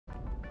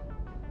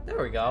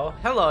There we go.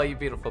 Hello, you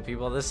beautiful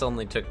people. This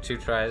only took 2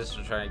 tries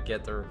to try and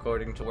get the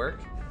recording to work.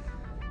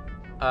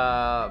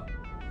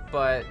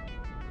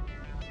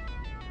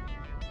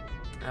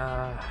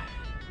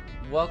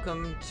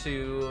 Welcome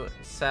to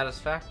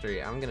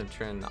Satisfactory. I'm gonna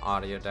turn the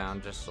audio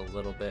down just a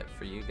little bit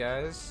for you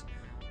guys,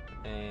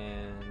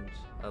 and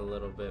a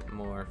little bit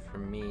more for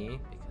me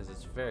because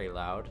it's very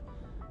loud.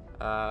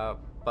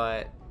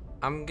 But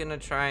I'm gonna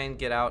try and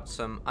get out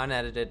some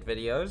unedited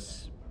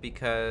videos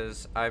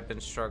because I've been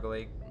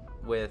struggling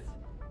with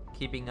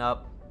keeping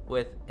up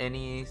with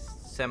any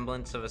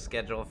semblance of a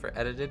schedule for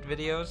edited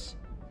videos.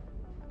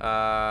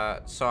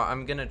 So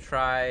I'm gonna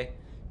try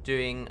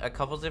doing a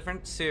couple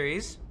different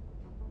series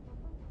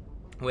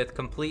with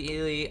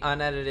completely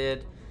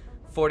unedited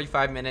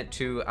 45-minute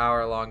to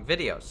hour-long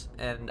videos,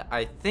 and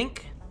I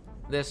think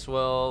this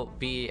will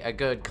be a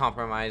good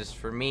compromise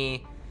for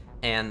me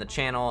and the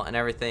channel and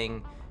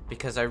everything,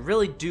 because I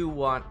really do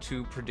want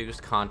to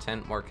produce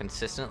content more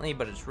consistently,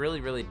 but it's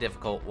really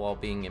difficult while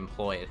being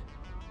employed.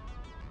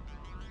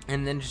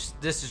 And then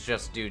this is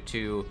just due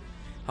to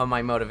how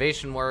my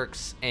motivation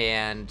works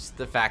and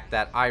the fact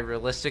that I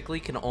realistically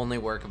can only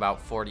work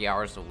about 40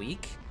 hours a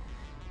week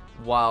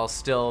while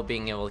still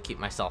being able to keep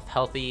myself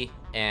healthy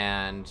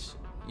and,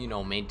 you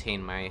know,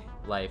 maintain my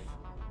life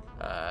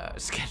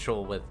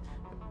schedule with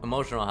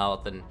emotional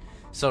health and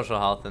social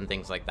health and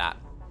things like that.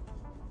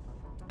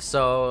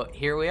 So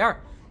here we are,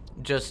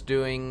 just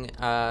doing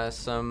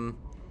some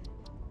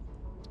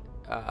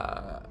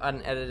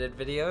unedited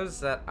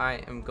videos that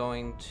I am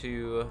going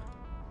to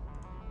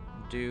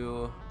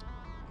do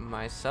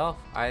myself.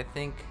 I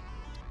think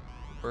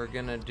we're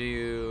gonna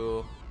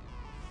do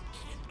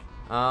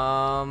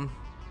I'm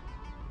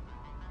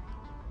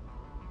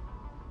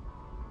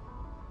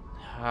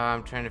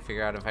trying to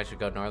figure out if I should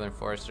go northern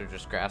forest or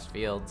just grass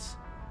fields.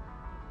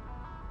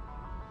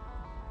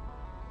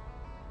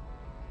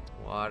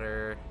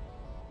 Water.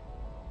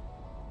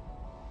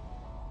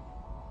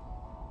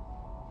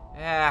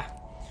 Yeah,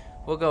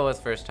 we'll go with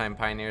first time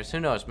pioneers. Who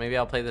knows, maybe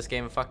I'll play this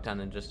game a fuck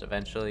ton and just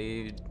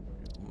eventually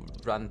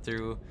run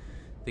through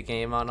the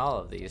game on all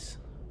of these.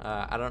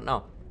 I don't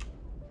know.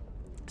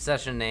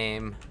 Session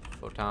name,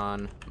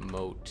 Photon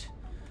Moat.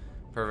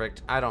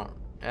 Perfect.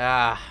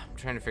 I'm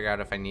trying to figure out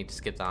if I need to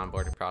skip the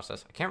onboarding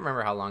process. I can't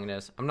remember how long it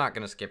is. I'm not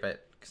gonna skip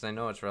it because I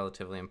know it's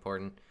relatively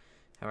important.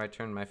 Have I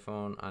turned my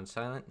phone on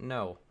silent?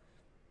 No.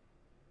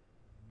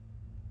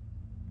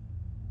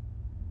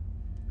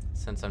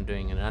 Since I'm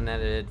doing an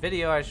unedited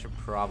video, I should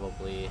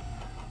probably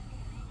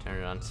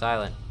turn it on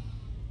silent.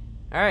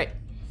 Alright.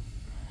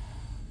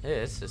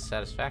 This is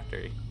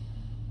Satisfactory.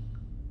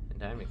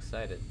 And I'm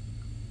excited.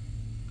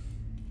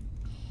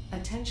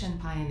 Attention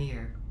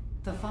Pioneer.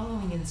 The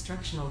following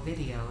instructional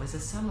video is a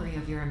summary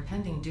of your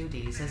impending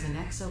duties as an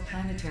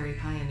exoplanetary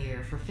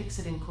pioneer for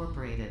Fixit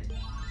Incorporated.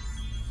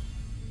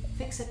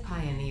 Fixit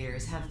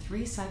Pioneers have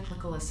 3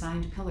 cyclical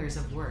assigned pillars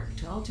of work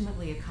to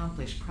ultimately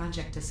accomplish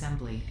project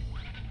assembly.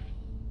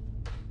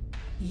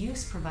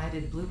 Use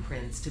provided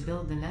blueprints to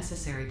build the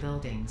necessary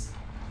buildings.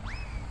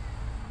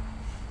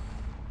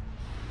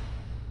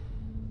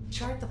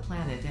 Chart the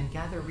planet and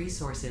gather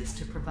resources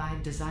to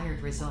provide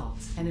desired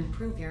results and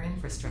improve your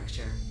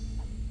infrastructure.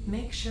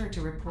 Make sure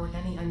to report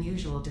any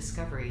unusual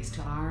discoveries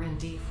to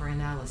R&D for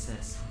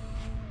analysis.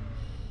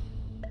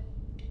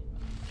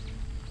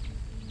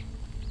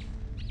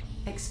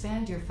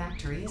 Expand your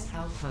factories,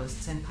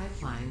 outposts, and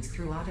pipelines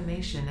through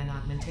automation and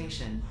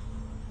augmentation.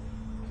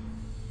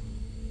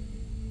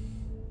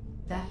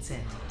 That's it.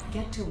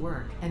 Get to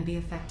work and be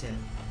effective.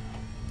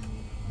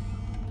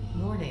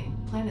 Warning,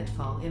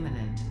 planetfall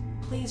imminent.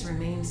 Please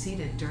remain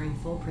seated during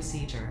full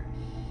procedure.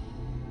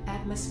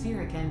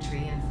 Atmospheric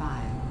entry in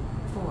 5,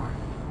 4,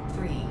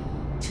 3,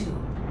 2,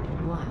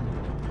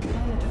 1.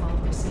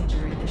 Planetfall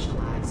procedure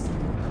initialized.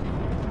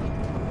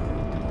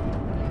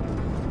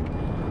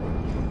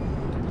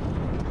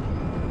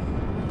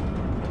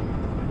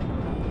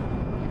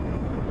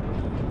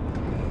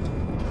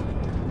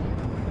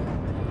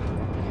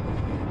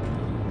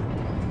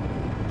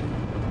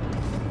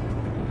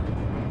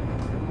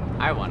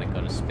 I want to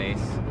go to space.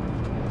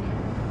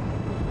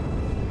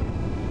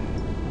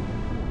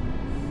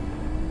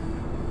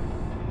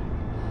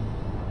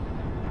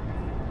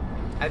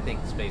 I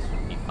think space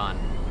would be fun.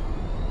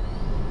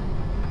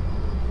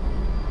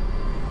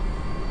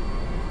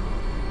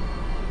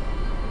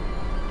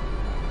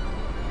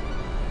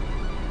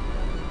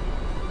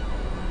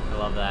 I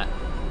love that.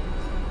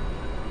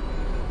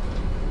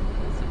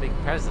 It's a big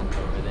present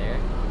over there.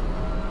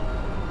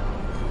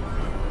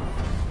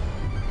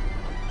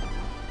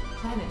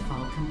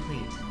 Planetfall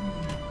complete.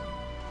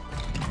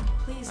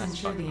 Please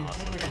ensure the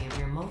integrity of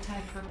your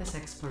multi-purpose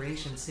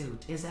exploration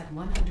suit is at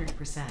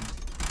 100%.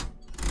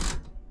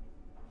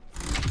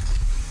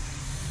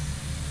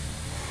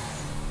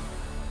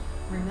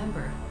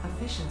 Remember,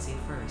 efficiency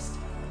first.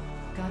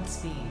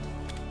 Godspeed.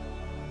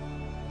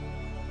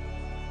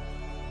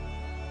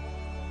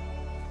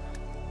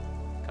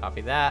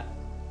 Copy that.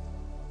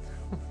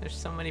 There's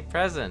so many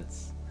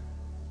presents.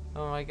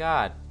 Oh my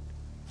god.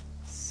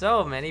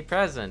 So many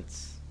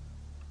presents.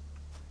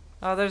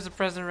 Oh, there's a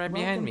present right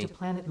behind me. Welcome to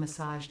Planet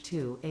Massage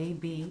 2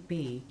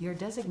 ABB, your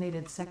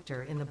designated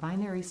sector in the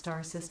binary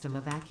star system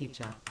of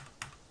Akicha.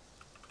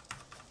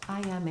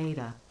 I am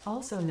Ada,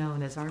 also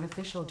known as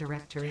Artificial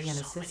Directory and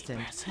Assistant,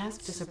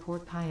 tasked to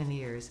support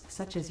pioneers,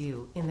 such as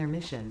you, in their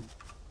mission.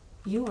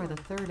 You are the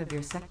third of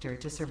your sector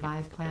to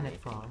survive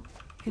planetfall.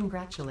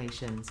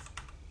 Congratulations.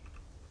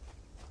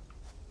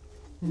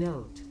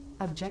 Note: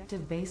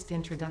 objective-based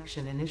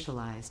introduction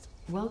initialized.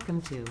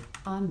 Welcome to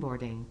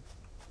onboarding.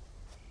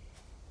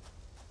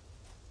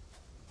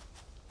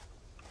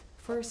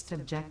 First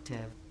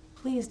objective: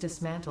 please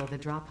dismantle the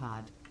drop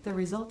pod. The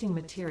resulting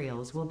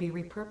materials will be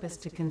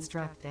repurposed to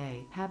construct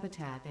a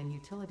habitat and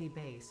utility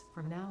base,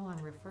 from now on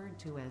referred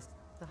to as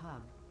the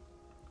hub.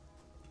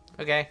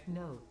 Okay.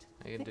 Note: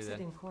 I can do Fixit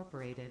that.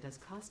 Incorporated is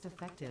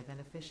cost-effective and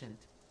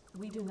efficient.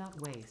 We do not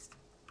waste.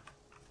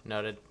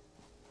 Noted.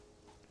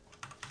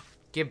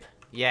 Gib.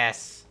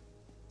 Yes.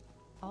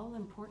 All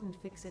important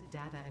Fixit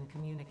data and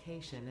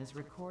communication is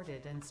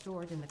recorded and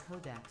stored in the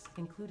codex,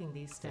 including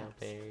these steps.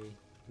 Berry,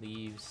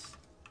 leaves.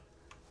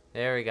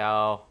 There we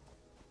go.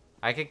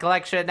 I can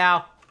collect shit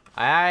now.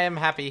 I am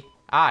happy.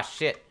 Ah,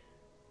 shit.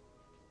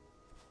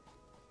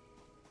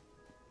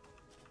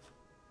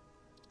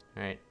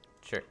 Alright,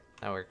 sure.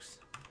 That works.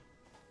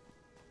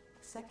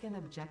 Second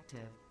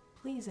objective: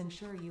 please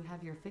ensure you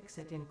have your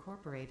Fixit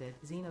Incorporated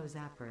Xeno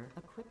Zapper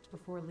equipped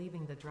before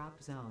leaving the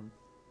drop zone.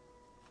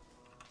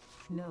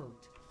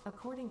 Note: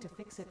 according to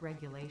Fixit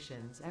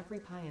regulations, every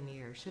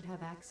pioneer should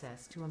have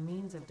access to a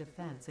means of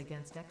defense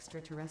against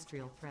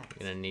extraterrestrial threats.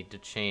 Gonna need to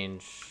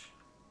change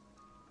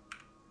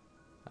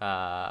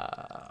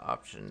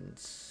options,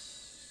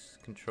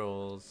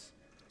 controls.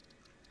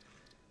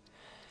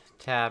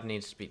 Tab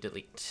needs to be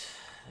delete.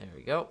 There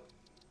we go.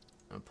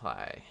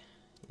 Apply.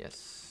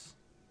 Yes.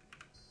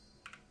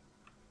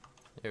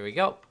 There we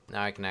go.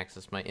 Now I can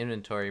access my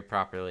inventory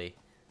properly.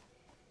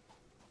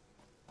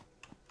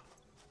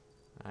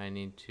 I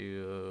need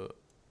to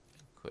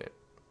equip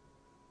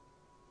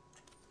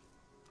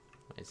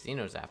my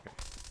Xeno Zapper.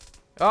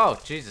 Oh,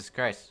 Jesus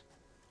Christ.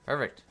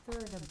 Perfect.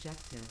 Third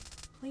objective: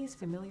 please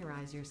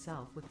familiarize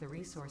yourself with the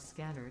resource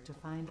scanner to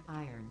find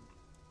iron.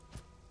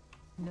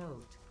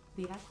 Note: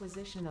 the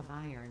acquisition of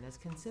iron is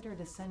considered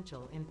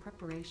essential in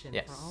preparation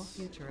Yes. for all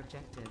future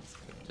objectives.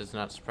 Does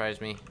not surprise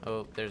me.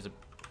 Oh, there's a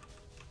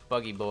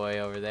buggy boy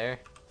over there.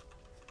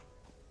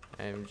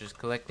 I'm just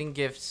collecting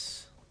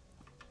gifts.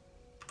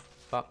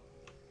 Pop.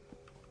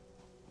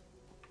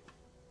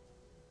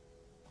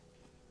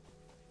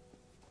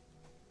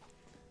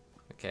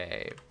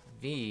 Okay,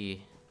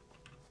 V.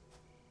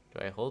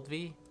 Do I hold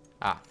V?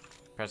 Ah,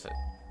 press it.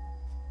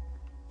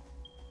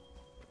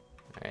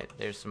 Alright,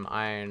 there's some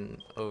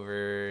iron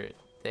over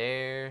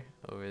there,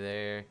 over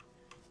there.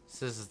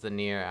 So this is the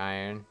near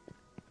iron.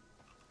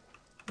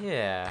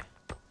 Yeah.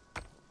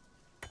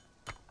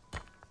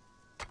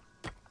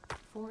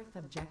 Fourth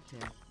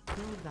objective: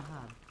 build the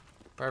hub.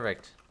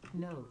 Perfect.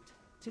 Note: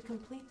 to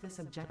complete this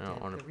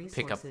objective, wanna the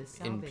pick up resources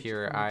salvaged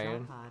impure from the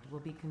iron. drop pod will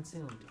be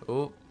consumed.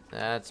 Oh,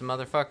 that's a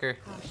motherfucker.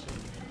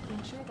 Caution: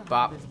 ensure the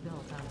Bop. hub is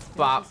built on spacious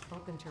Bop.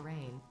 open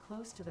terrain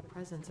close to the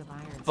presence of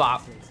iron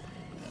Bop. sources.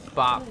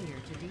 Bop. Failure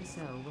to do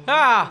so will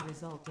Ah! likely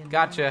result in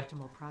Gotcha.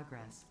 non-optimal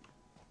progress.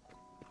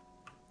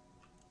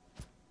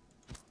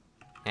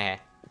 Eh.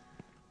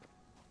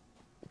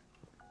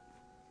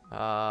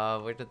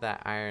 Where did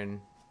that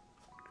iron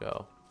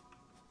go?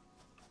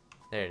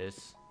 There it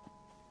is.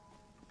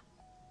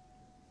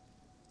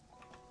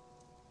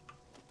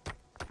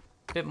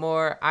 Bit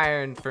more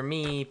iron for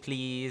me,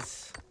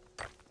 please.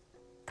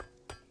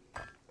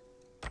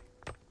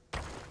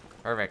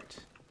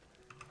 Perfect.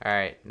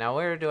 Alright, now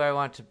where do I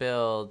want to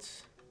build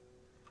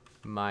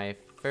my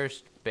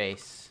first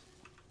base?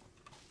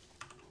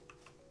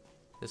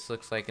 This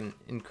looks like an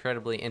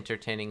incredibly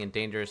entertaining and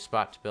dangerous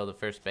spot to build a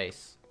first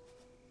base.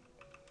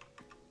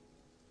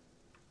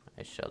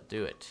 I shall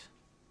do it.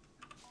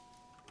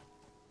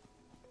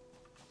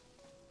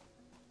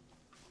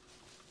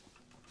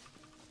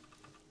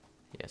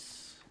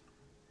 Yes.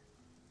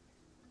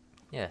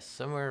 Yes,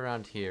 somewhere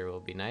around here will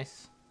be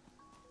nice.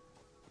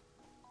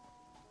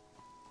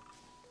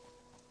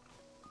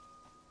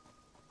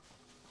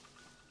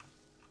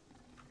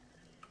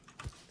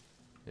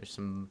 There's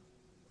some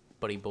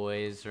buddy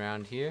boys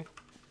around here.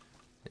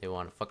 They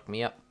want to fuck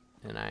me up,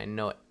 and I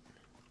know it.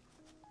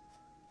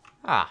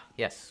 Ah,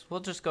 yes.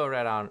 We'll just go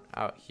right on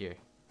out here.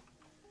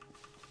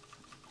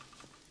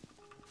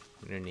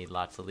 We're gonna need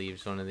lots of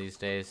leaves one of these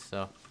days,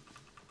 so.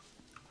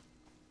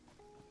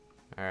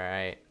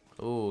 Alright.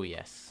 Ooh,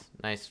 yes.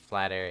 Nice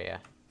flat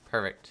area.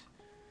 Perfect.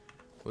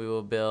 We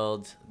will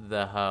build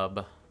the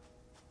hub.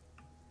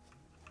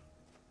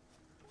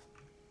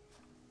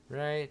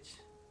 Right.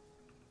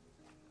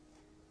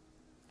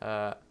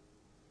 I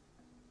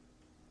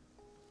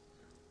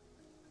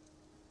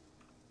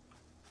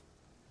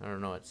don't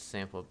know what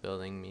sample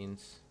building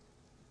means.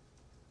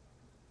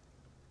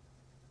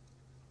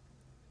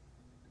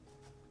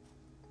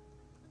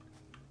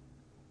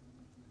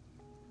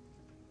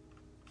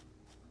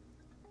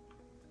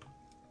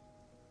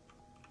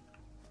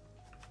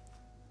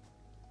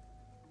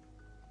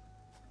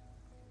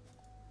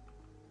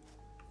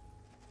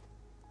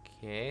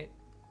 Okay.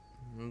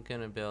 I'm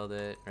gonna build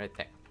it right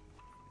there.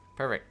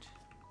 Perfect.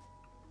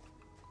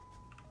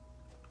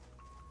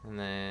 And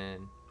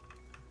then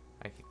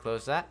I can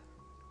close that.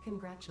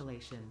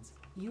 Congratulations,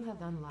 you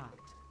have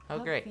unlocked Oh,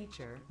 Hub great.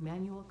 feature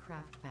Manual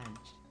Craft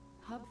Bench.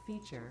 Hub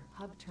feature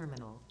Hub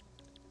Terminal.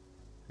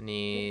 I Fifth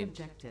need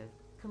objective,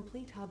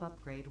 complete Hub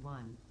Upgrade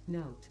 1.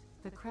 Note,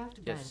 the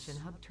Craft Bench Yes. and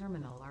Hub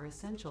Terminal are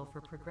essential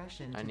for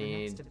progression I to the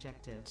next need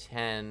objective.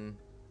 10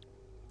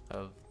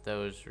 of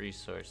those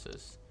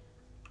resources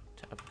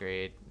to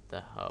upgrade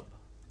the hub.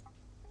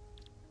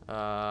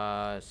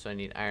 So I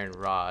need iron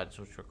rods,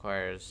 which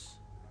requires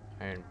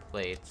iron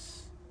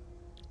plates.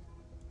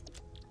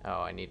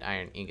 Oh, I need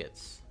iron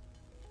ingots.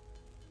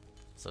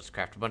 So let's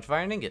craft a bunch of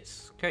iron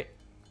ingots. Great.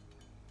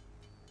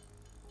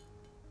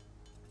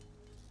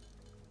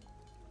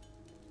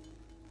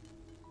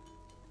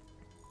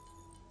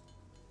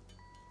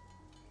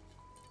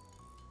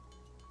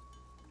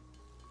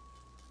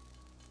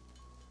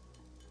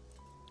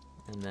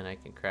 And then I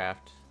can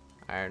craft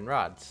iron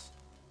rods.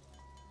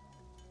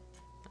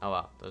 Oh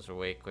wow, those are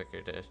way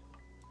quicker to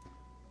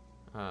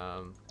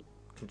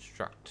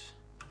construct.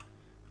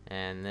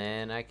 And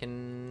then I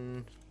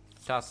can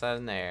toss that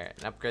in there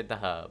and upgrade the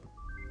hub.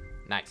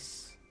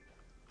 Nice.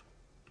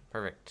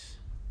 Perfect.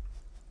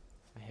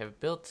 I have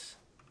built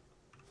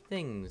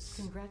things.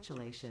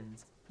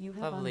 Congratulations, you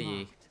have Lovely.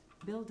 unlocked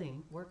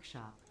Building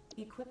Workshop.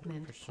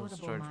 Equipment Personal Portable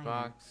storage mining.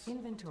 box.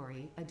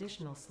 Inventory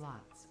Additional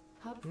slots.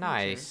 Hub feature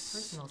Nice.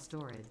 Personal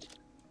storage.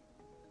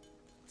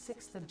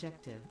 Sixth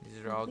objective.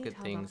 These are all Complete good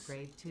Hub things.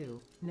 Upgrade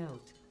 2.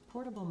 Note,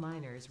 portable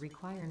miners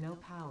require no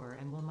power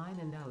and will mine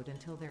a node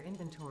until their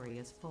inventory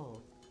is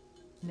full.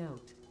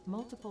 Note,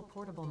 multiple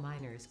portable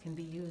miners can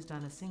be used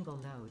on a single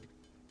node.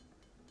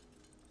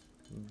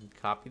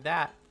 Copy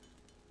that.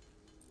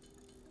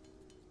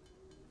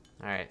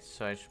 Alright,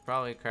 so I should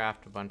probably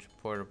craft a bunch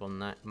of portable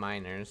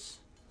miners.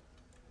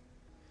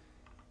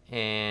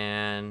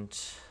 And,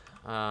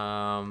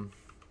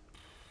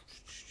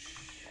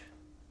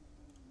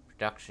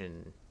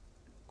 production.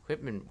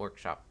 Equipment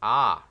workshop.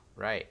 Ah,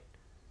 right.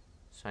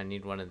 So I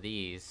need one of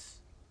these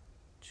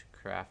to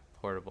craft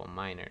portable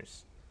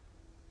miners.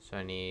 So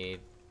I need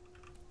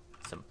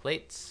some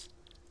plates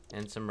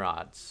and some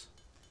rods.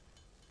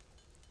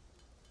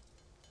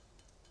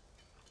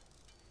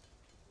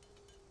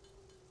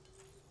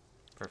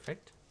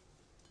 Perfect.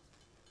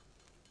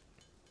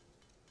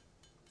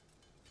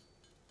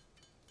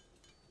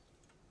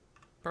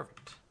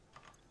 Perfect.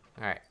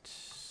 Alright,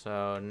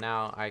 so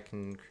now I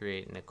can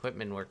create an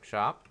equipment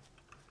workshop.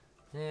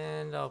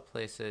 And I'll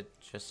place it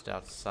just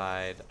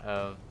outside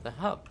of the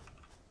hub.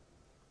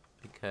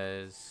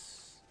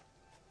 Because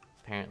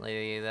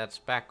apparently that's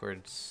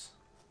backwards.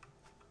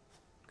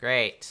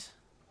 Great.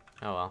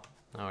 Oh well,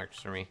 that works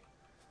for me.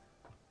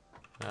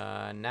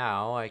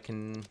 Now I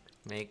can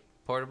make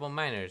portable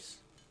miners.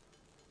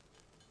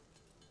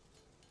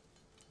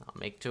 I'll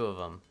make 2 of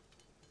them.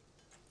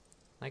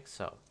 Like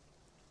so.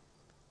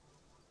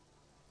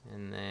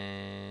 And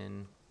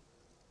then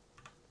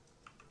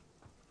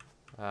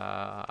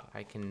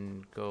I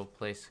can go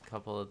place a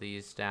couple of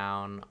these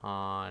down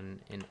on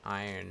an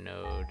iron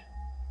node.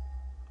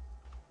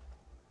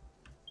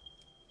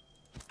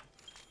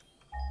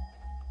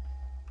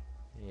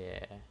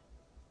 Yeah.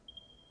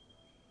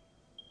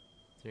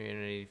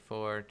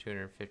 384,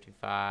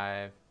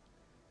 255,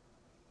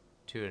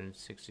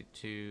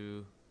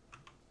 262.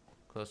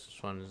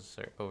 Closest ones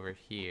are over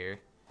here.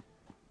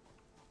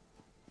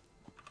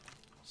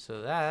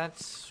 So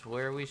that's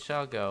where we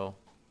shall go.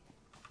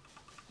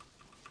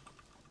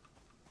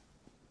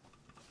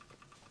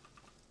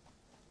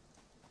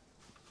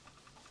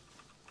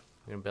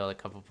 I'm gonna build a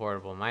couple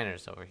portable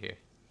miners over here.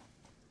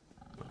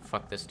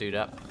 Fuck this dude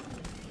up.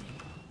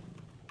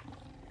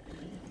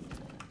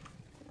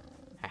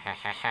 Ha ha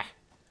ha ha.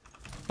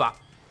 Bop.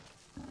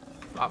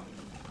 Bop.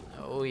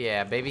 Oh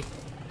yeah, baby.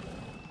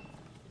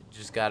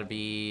 Just gotta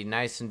be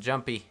nice and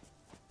jumpy.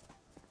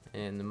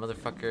 And the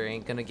motherfucker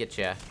ain't gonna get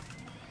ya.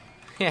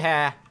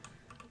 Yeah.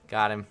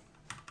 Got him.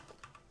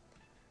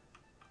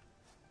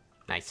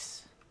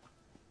 Nice.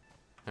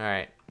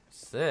 Alright.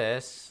 So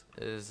this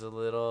is a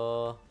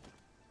little...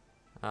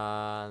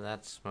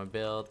 that's my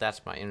build.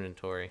 That's my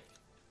inventory.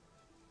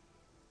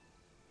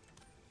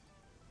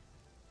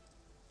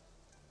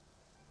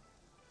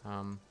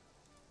 How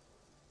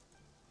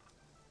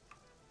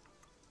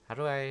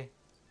do I...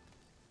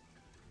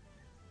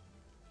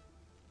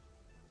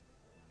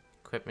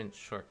 Equipment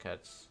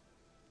shortcuts.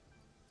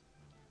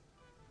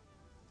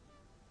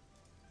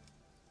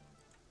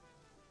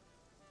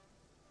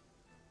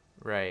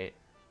 Right.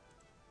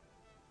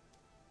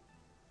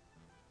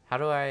 How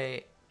do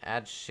I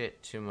add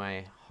shit to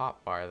my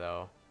hotbar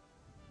though?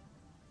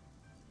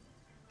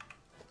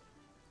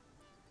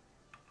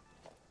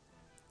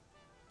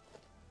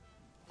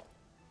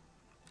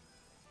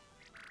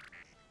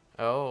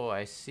 Oh,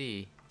 I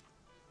see.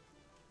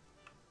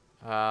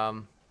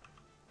 How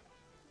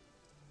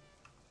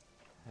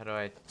do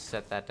I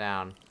set that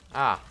down?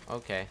 Ah,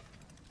 okay.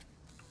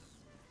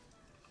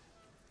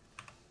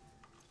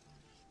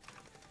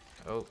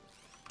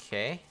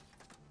 Okay.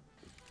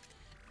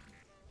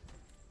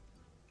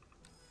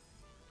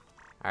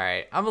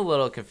 Alright, I'm a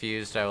little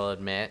confused, I will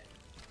admit.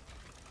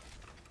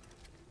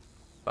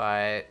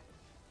 But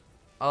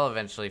I'll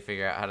eventually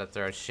figure out how to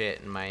throw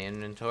shit in my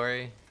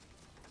inventory.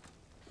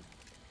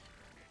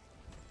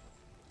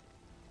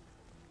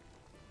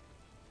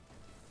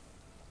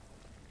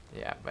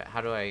 Yeah, but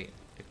how do I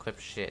equip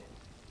shit?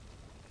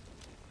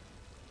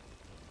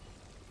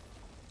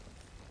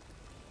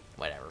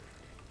 Whatever.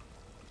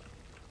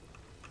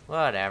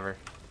 Whatever.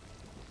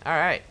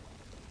 Alright.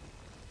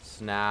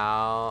 So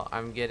now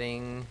I'm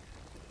getting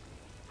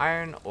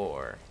iron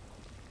ore.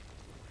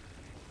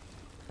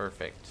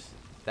 Perfect.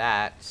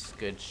 That's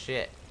good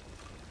shit.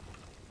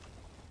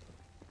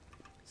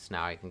 So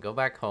now I can go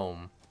back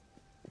home.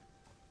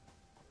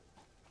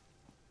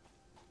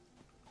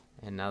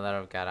 And now that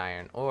I've got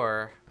iron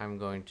ore, I'm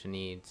going to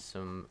need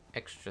some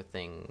extra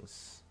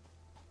things.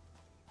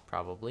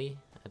 Probably,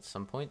 at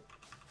some point.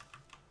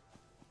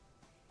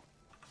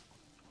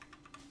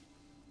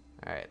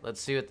 Alright, let's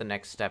see what the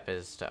next step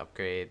is to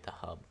upgrade the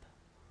hub.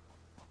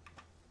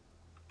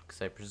 Because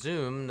I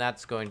presume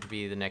that's going to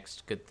be the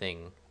next good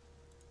thing.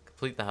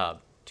 Complete the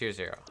hub. Tier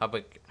 0.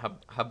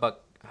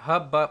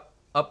 Hub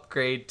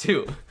upgrade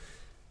 2.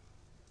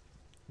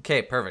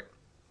 Okay, perfect.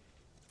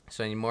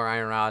 So I need more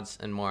iron rods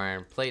and more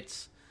iron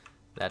plates.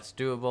 That's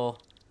doable.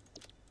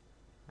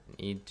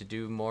 I need to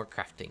do more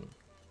crafting.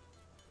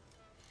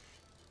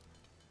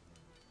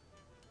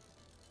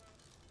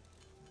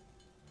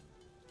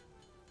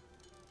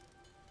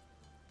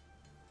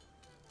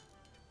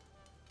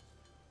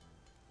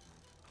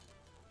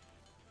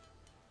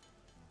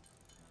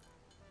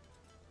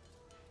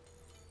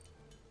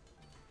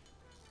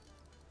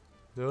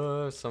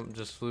 Oh, something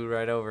just flew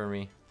right over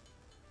me.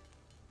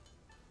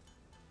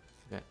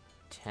 Got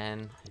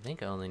 10. I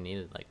think I only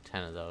needed like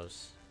 10 of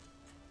those.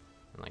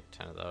 And like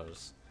 10 of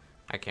those.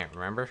 I can't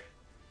remember.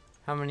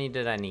 How many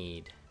did I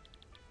need?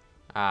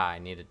 Ah, I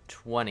needed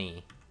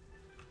 20.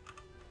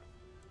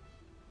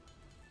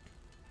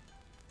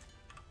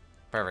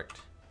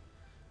 Perfect.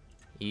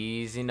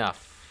 Easy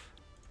enough.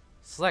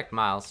 Select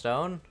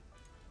milestone.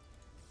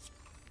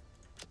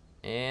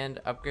 And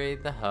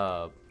upgrade the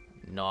hub.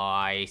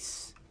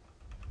 Nice.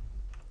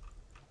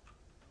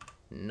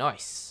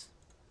 Nice.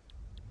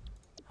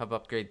 Hub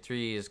upgrade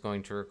 3 is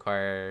going to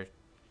require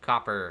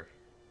copper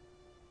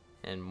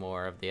and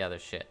more of the other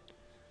shit.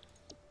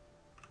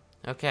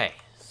 Okay,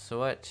 so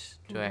what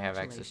do I have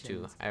access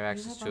to? I have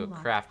access to a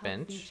craft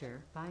bench.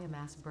 Feature,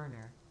 biomass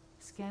burner,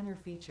 scanner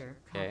feature,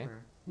 Okay.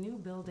 copper, new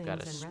buildings Got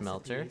a and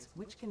smelter. recipes,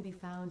 which can be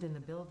found in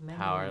the build menu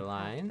Power and craft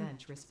line.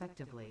 bench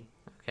respectively.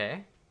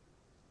 Okay.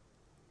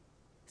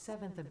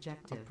 7th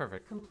objective. Oh,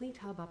 perfect. Complete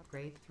hub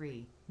upgrade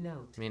 3.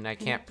 Note. I mean, I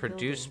connect can't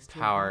produce buildings to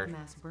a power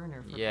biomass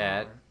burner for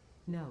yet. power.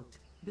 Note.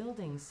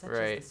 Buildings such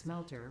Right. as the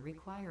smelter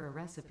require a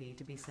recipe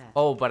to be set.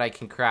 Oh, but I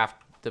can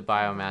craft the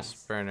biomass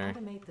Advance. burner.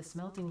 Automate the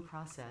smelting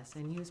process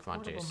and use Come on,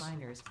 portable Jace.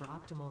 miners for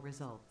optimal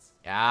results.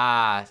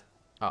 Ah.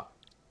 Oh.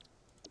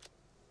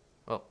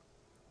 Well.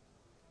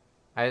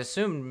 I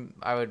assumed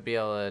I would be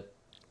able to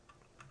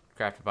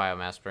craft a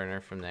biomass burner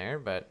from there,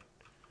 but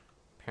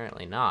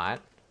apparently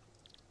not.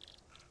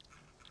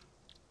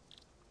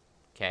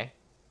 Okay.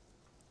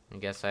 I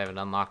guess I haven't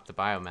unlocked the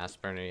biomass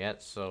burner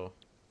yet, so...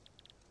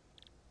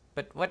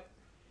 But what?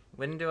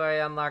 When do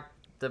I unlock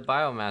the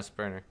biomass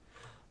burner?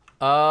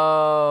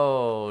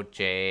 Oh,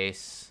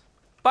 Jace.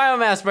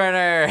 Biomass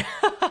burner!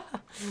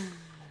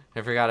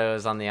 I forgot it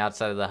was on the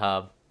outside of the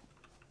hub.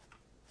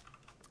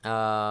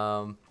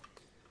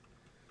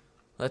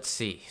 Let's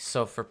see.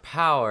 So for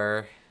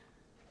power...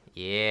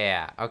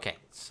 Yeah. Okay.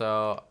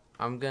 So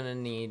I'm gonna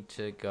need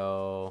to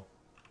go...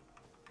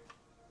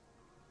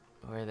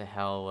 Where the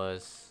hell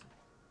was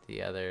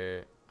the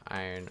other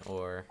iron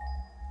ore?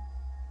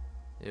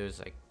 It was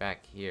like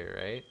back here,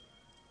 right?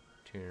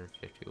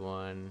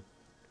 251,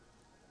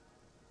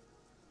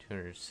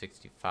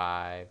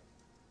 265.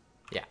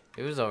 Yeah,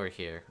 it was over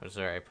here. It was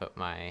where I put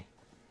my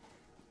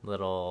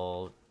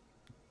little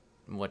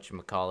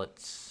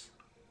whatchamacallits.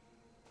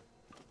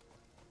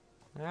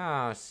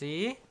 Oh,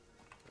 see?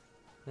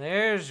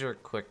 There's your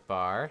quick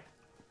bar.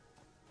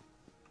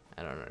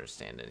 I don't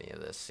understand any of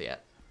this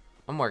yet.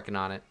 I'm working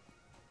on it.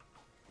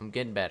 I'm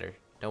getting better.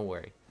 Don't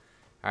worry.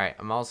 Alright,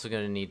 I'm also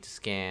going to need to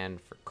scan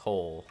for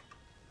coal.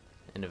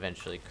 And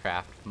eventually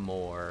craft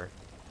more...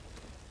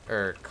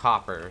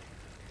 copper.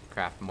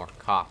 Craft more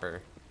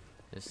copper.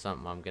 Is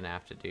something I'm going to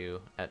have to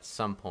do at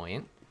some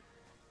point.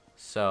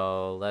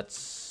 So, let's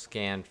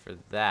scan for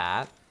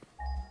that.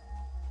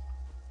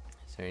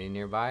 Is there any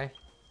nearby?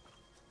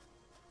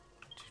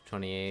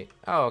 228.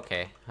 Oh,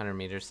 okay. 100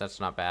 meters. That's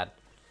not bad.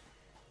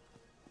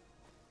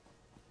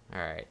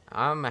 Alright,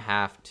 I'm gonna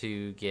have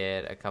to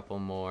get a couple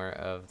more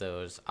of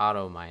those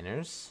auto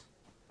miners.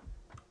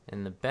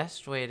 And the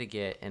best way to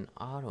get an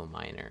auto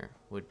miner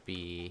would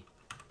be...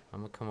 I'm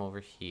gonna come over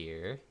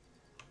here.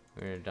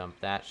 We're gonna dump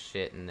that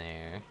shit in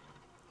there.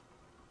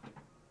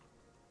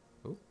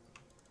 Oop.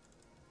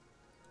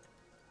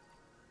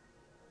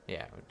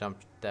 Yeah, dump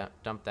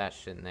that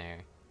shit in there.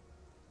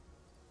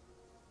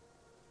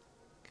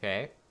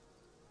 Okay.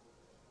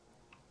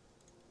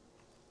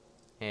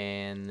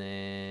 And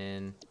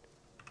then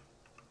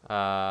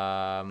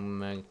I'm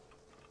gonna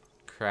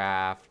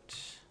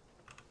craft,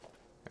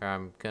 or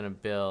I'm gonna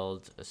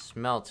build a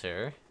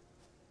smelter.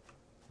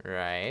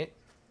 Right.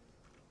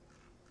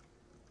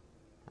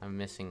 I'm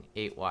missing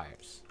 8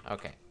 wires.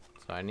 Okay.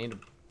 So I need a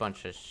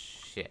bunch of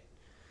shit.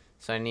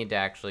 So I need to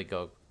actually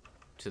go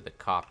to the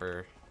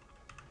copper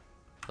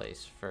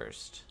place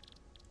first.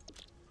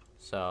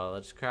 So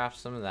let's craft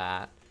some of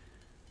that.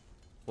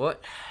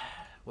 What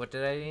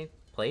did I need?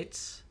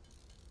 Plates?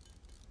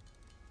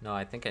 No,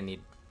 I think I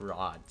need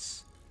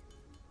rods.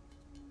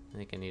 I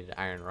think I need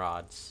iron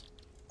rods.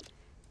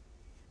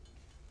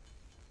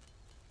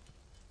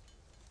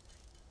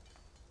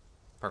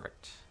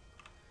 Perfect.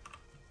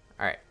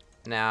 Alright,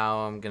 now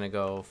I'm gonna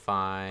go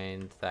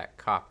find that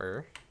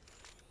copper,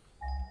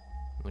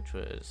 which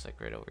was like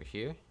right over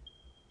here.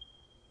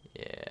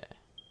 Yeah.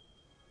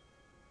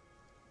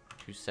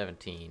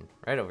 217,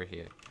 right over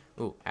here.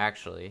 Ooh,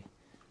 actually,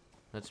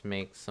 let's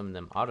make some of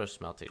them auto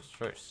smelters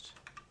first.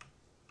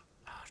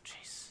 Oh,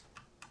 jeez.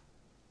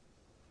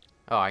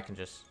 Oh, I can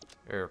just,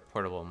 or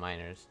portable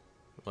miners,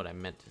 what I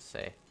meant to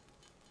say.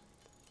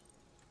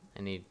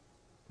 I need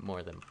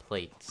more than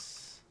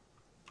plates.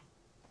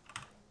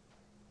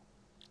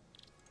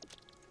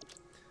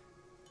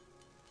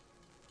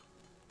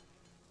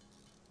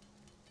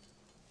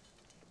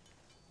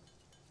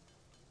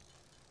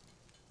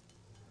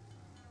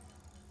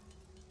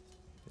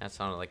 That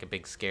sounded like a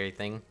big scary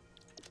thing.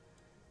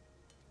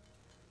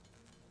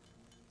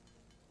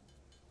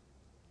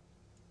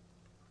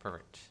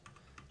 Perfect.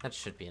 That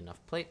should be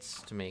enough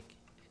plates to make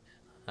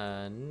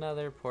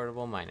another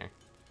portable miner.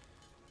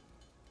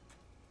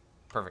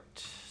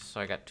 Perfect.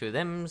 So I got 2 of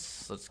them.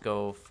 Let's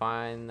go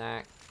find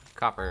that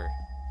copper.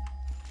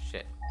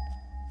 Shit.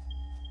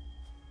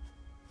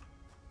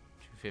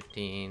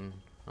 215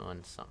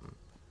 on something.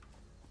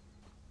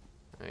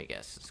 I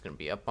guess it's gonna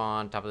be up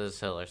on top of this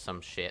hill or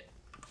some shit.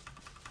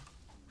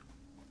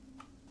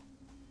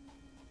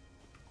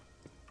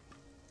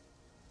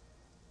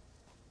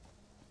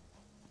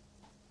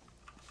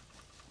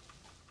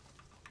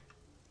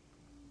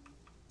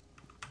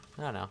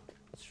 Oh no,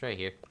 it's right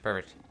here.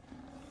 Perfect.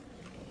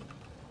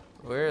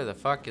 Where the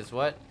fuck is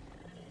what?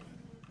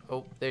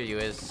 Oh, there you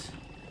is.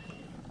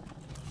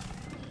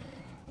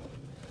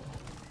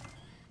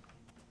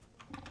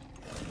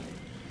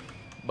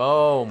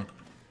 Boom.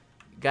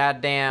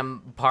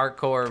 Goddamn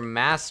parkour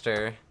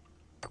master.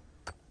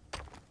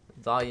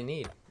 That's all you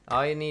need.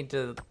 All you need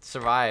to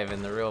survive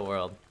in the real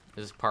world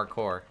is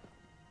parkour.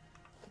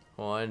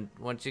 Well, and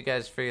once you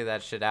guys figure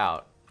that shit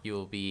out, you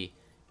will be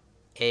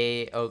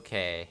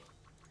A-okay.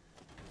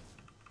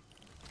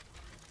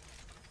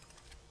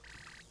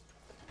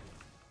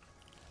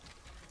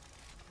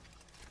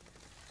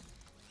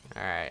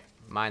 Alright,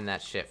 mine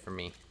that shit for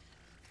me.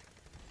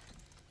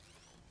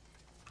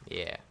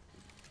 Yeah.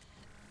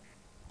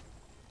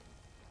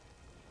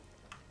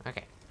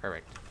 Okay,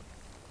 perfect.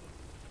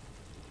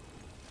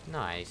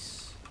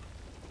 Nice.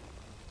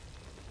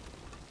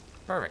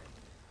 Perfect.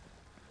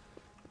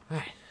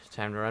 Alright,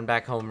 time to run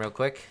back home real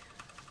quick.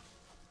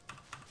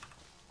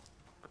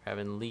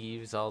 Grabbing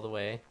leaves all the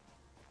way.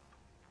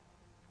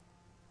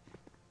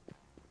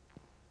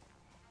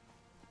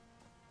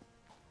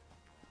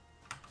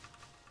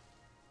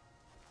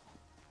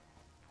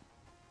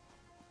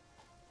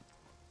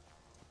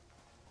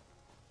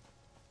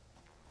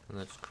 And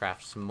let's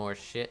craft some more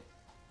shit.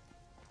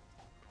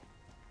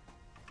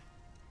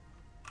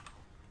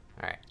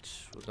 Alright,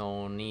 we're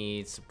gonna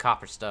need some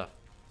copper stuff.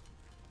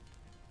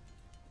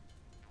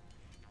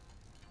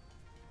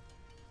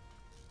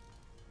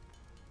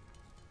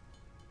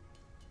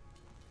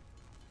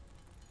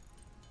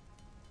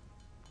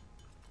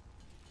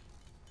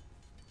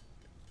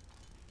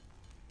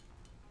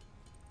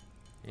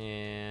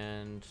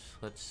 And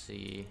let's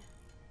see.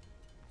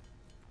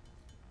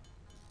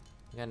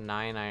 I got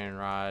 9 iron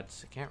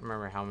rods. I can't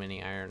remember how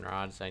many iron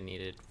rods I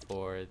needed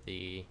for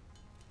the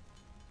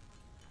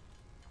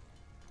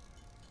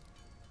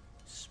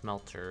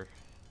smelter.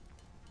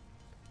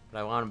 But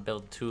I want to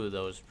build 2 of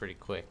those pretty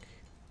quick.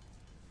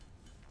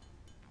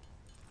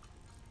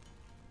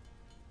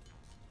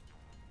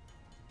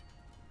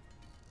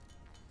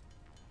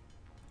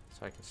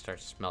 So I can start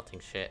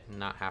smelting shit and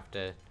not have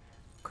to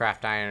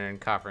craft iron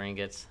and copper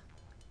ingots.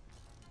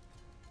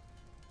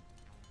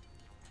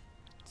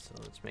 So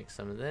let's make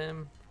some of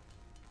them.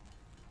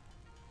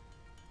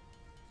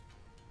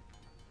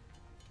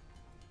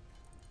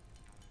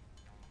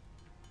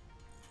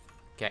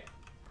 Okay,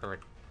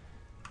 perfect.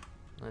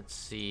 Let's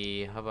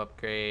see, hub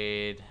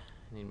upgrade.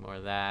 Need more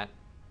of that.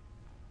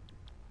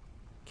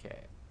 Okay.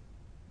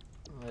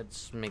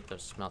 Let's make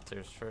those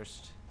smelters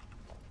first.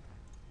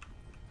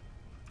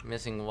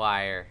 Missing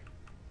wire.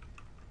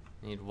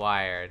 Need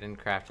wire. I didn't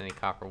craft any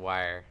copper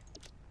wire.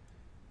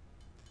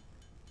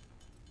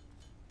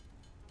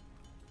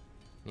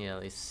 Need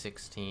at least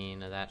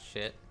 16 of that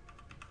shit.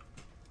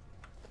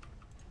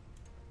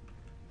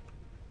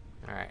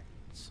 Alright,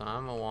 so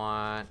I'm gonna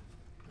want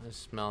a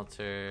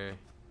smelter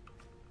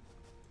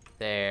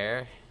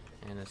there.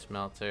 And a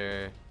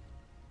smelter.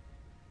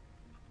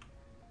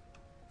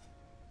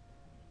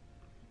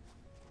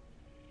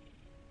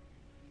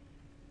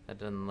 That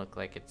doesn't look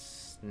like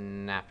it's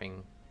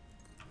snapping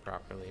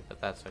properly,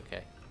 but that's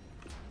okay.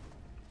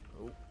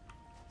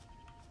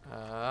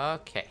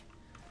 Okay.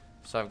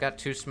 So I've got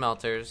 2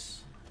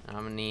 smelters. I'm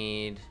gonna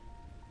need...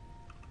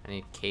 I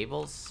need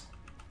cables.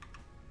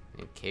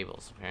 I need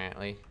cables,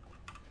 apparently.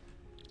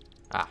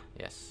 Ah,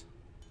 yes.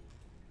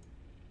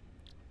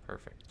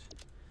 Perfect.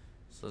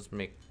 So let's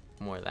make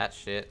more of that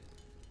shit,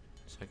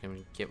 so I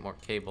can get more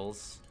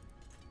cables.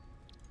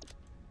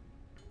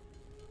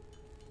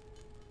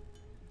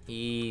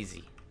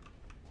 Easy.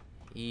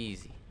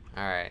 Easy.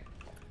 Alright.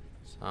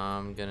 So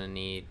I'm gonna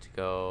need to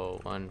go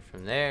one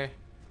from there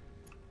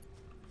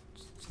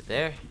to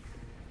there.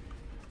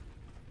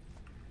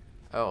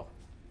 Oh.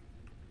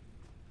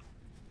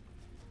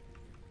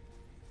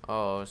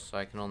 Oh, so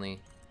I can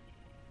only...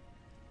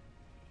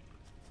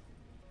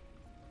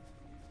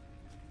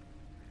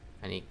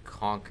 I need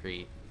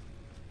concrete.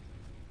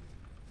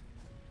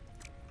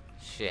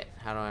 Shit,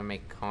 how do I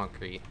make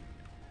concrete?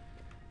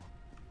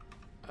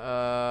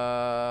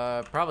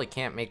 Probably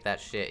can't make that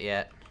shit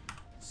yet.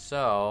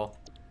 So,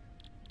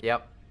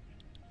 yep.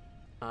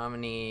 I'm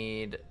gonna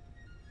need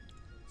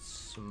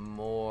some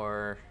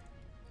more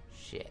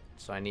shit.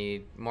 So I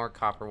need more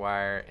copper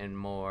wire and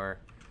more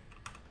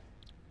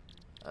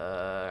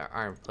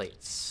iron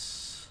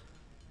plates.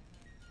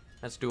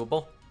 That's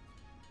doable.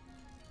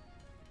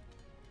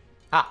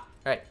 Ah,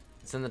 right.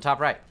 It's in the top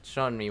right,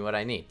 showing me what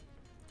I need.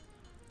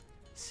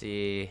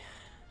 See,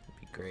 it'd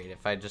be great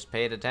if I just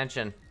paid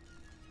attention.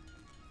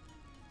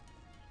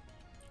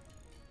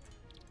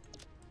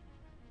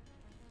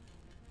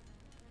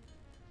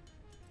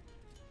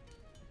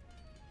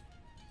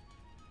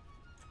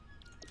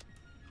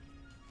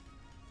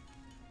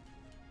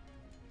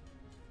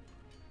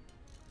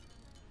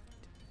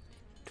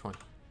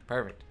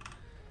 Perfect.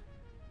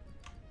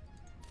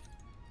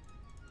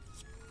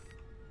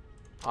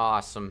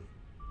 Awesome.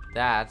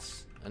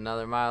 That's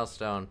another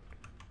milestone.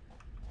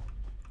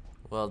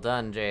 Well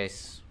done,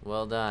 Jace.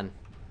 Well done.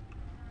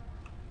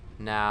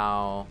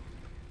 Now,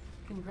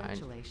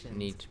 Congratulations. I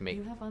need to make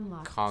you have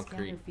unlocked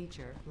concrete. Scanner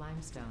feature,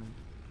 limestone.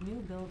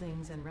 New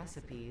buildings and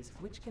recipes,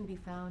 which can be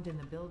found in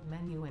the build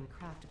menu and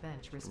craft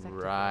bench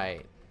respectively.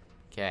 Right.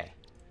 Okay.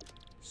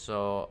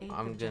 So Eighth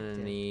I'm gonna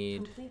objective,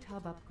 need... complete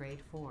hub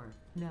upgrade 4.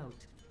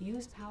 Note,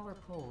 use power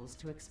poles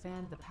to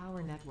expand the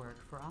power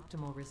network for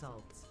optimal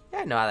results. Yeah,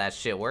 I know how that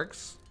shit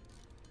works.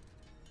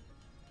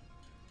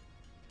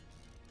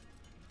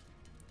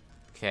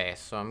 Okay,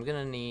 so I'm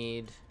gonna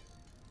need...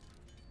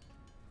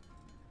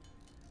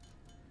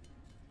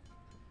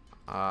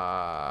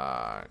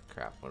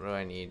 crap, what do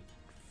I need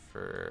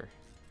for...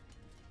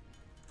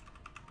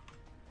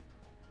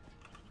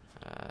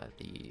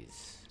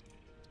 these...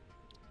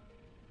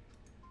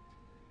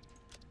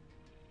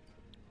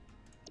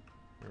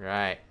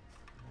 Right.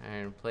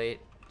 Iron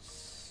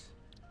plates.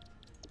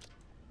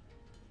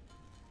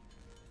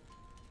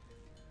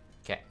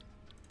 Okay.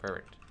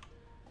 Perfect.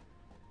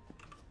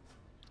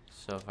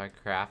 So if I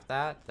craft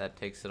that, that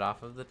takes it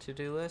off of the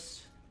to-do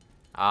list.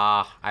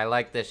 Ah, I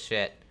like this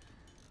shit.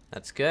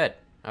 That's good.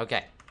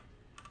 Okay.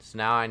 So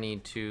now I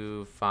need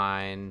to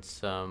find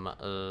some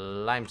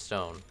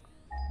limestone.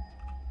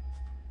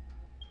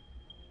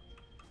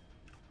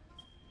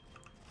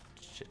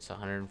 Shit's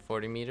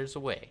 140 meters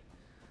away.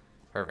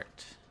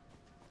 Perfect.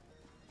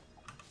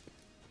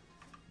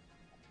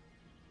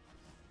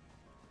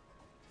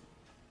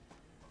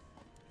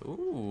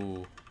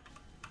 Ooh.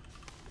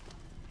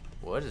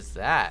 What is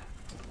that?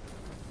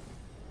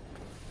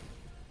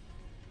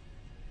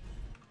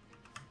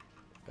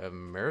 A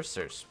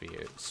Mercer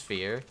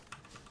sphere?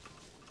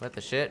 What the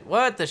shit?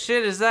 What the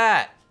shit is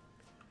that?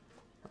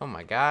 Oh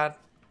my god.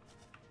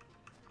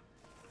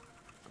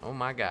 Oh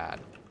my god.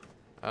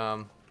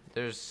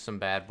 There's some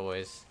bad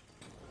boys.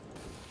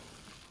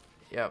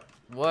 Yep.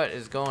 What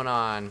is going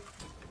on?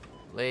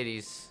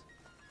 Ladies.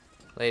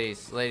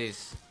 Ladies.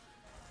 Ladies.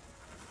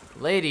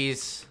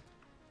 Ladies.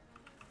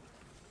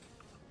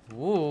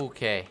 Woo,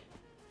 okay.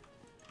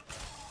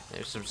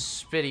 There's some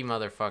spitty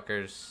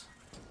motherfuckers.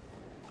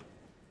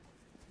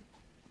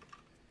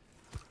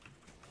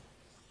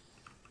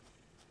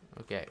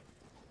 Okay.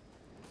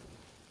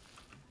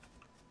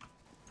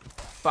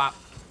 Bop.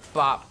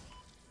 Bop.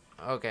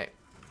 Okay.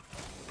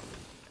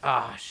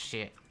 Ah,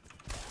 shit.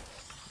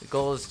 The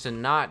goal is to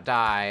not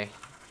die.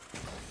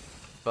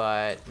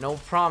 But no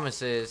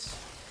promises.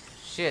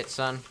 Shit,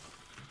 son.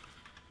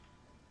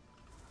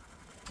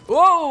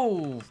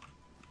 Whoa!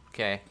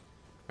 Okay.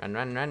 Run,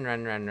 run, run,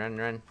 run, run, run,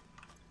 run.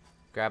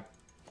 Grab.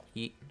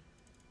 Eat.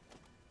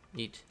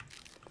 Eat.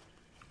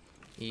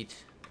 Eat.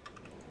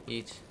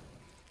 Eat.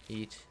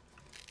 Eat.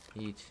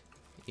 Eat.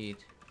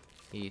 Eat.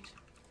 Eat.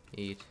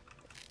 Eat.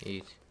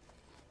 Eat.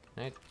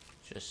 Can I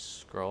just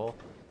scroll?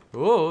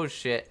 Oh,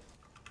 shit.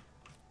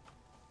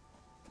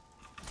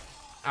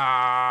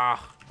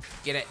 Ah.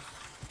 Get it.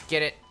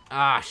 Get it.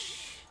 Ah,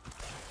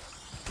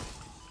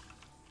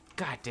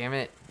 God damn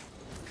it.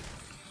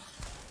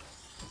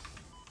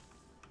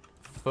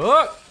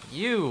 Fuck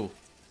you.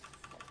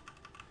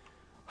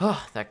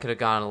 Oh, that could have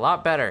gone a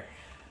lot better.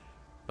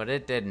 But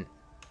it didn't.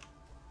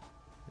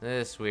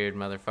 This weird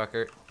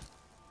motherfucker.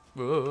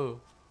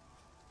 Whoa.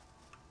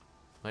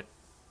 What?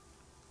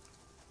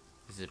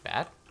 Is it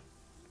bad?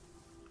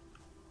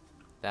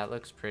 That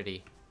looks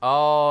pretty.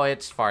 Oh,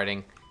 it's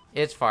farting.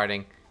 It's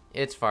farting.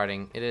 It's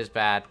farting. It is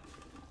bad.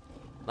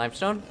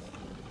 Limestone?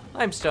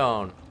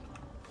 Limestone.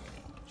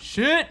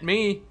 Shit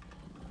me.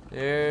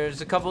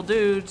 There's a couple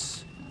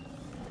dudes.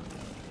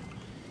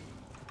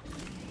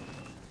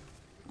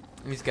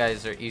 These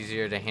guys are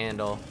easier to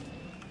handle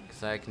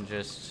because I can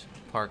just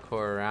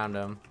parkour around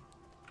them.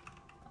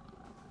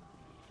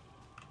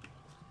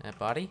 That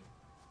body?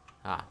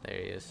 Ah, there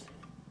he is.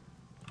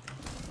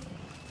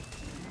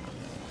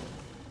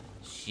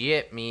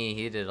 Shit me,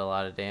 he did a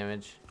lot of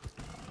damage.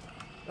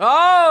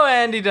 Oh,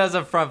 and he does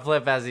a front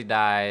flip as he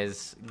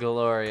dies.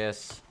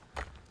 Glorious.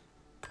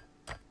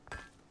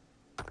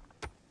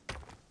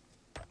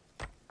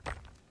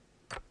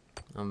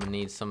 I'm gonna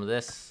need some of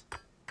this.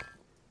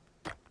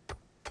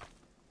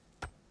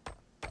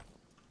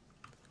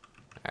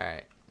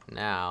 Alright,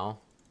 now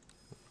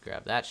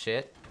grab that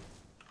shit.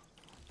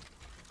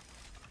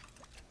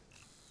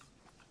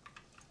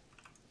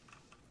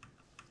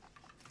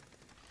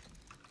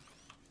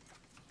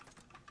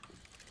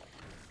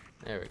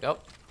 There we go.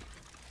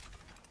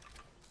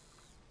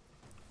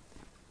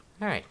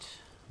 Alright,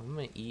 I'm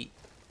gonna eat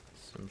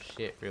some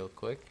shit real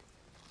quick.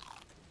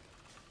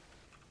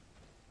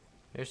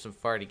 There's some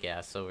farty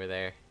gas over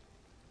there.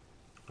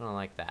 I don't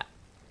like that.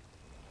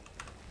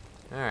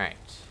 Alright.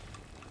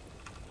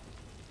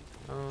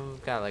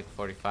 Got like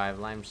 45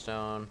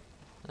 limestone.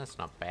 That's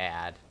not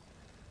bad.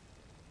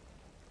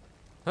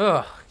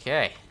 Oh,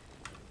 okay.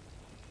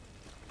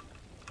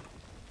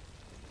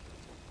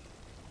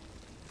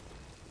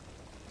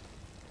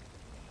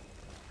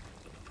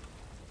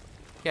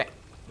 Okay,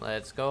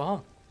 let's go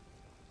home.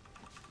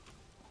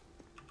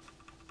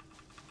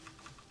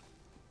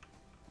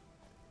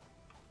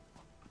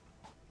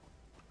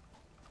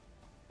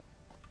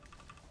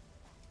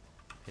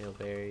 Pale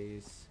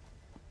berries.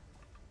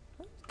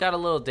 Got a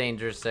little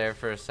dangerous there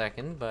for a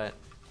second, but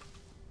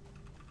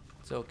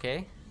it's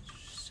okay.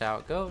 It's just how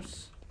it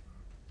goes.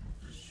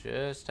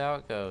 Just how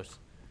it goes.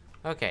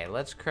 Okay,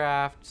 let's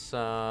craft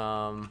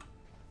some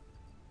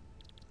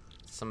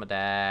of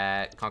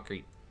that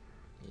concrete.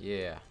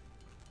 Yeah.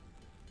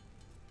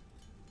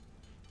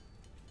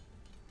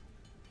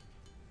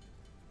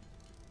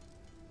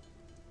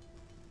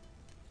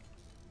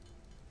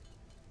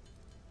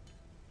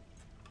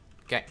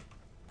 Okay,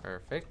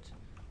 perfect.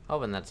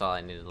 Hoping that's all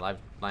I needed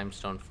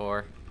limestone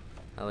for,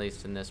 at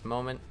least in this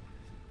moment.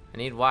 I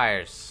need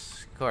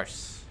wires, of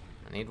course.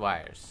 I need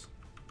wires.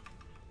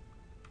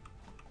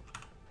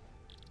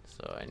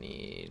 So I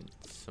need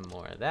some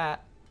more of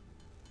that.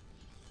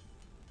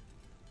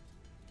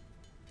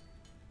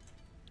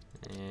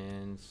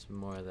 And some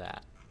more of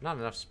that. Not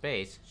enough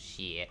space.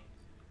 Shit.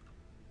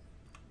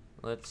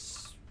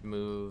 Let's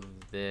move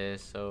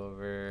this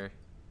over.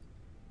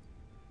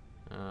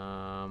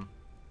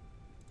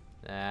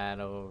 That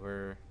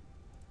over.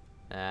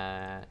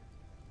 That.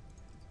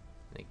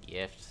 The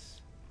gifts.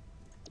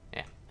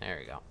 Yeah, there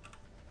we go.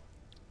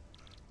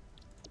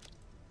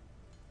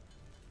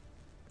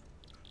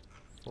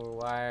 Four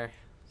wire.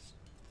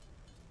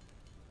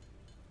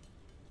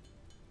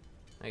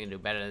 I can do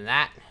better than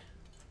that.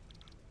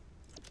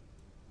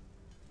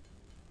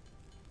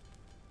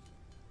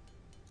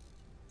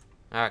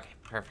 Okay,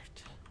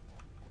 perfect.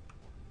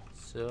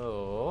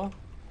 So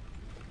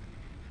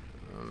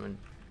I'm gonna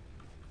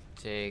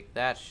take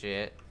that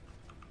shit.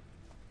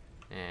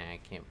 I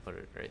can't put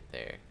it right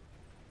there.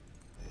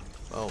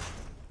 Oh.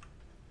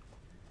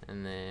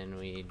 And then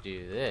we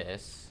do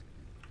this.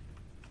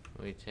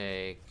 We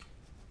take.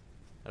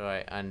 How do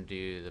I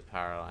undo the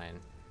power line?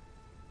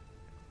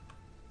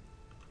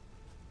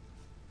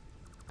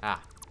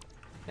 Ah,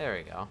 there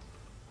we go.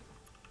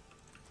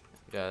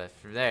 Go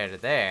from there to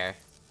there.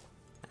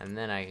 And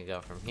then I can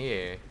go from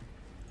here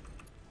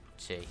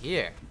to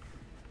here.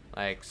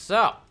 Like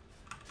so.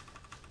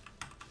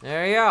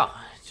 There you go.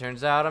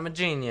 Turns out I'm a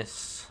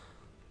genius.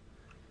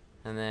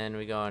 And then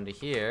we go into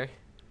here.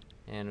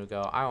 And we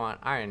go, I want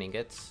iron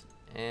ingots.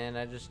 And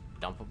I just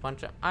dump a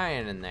bunch of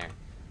iron in there.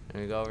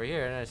 And we go over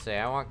here and I say,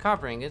 I want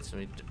copper ingots.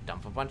 And we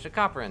dump a bunch of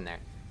copper in there.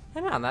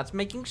 And now that's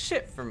making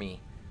shit for me.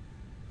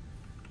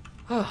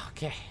 Oh,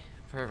 okay,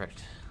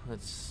 perfect.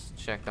 Let's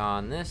check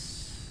on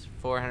this.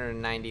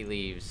 490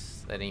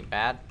 leaves. That ain't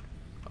bad.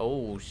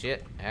 Oh,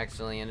 shit. I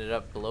accidentally ended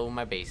up below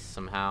my base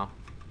somehow.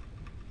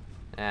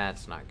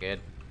 That's not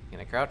good. Can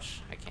I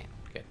crouch? I can't.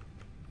 Good.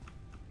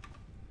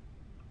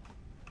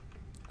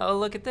 Oh,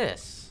 look at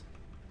this.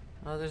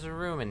 Oh, there's a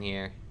room in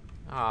here.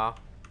 Aw,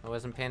 I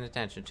wasn't paying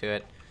attention to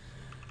it.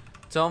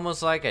 It's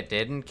almost like I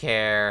didn't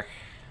care.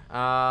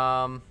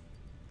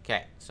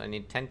 Okay, so I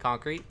need 10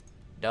 concrete.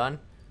 Done.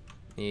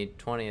 Need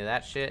 20 of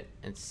that shit.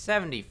 And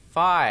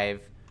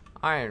 75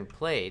 iron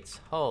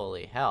plates.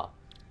 Holy hell.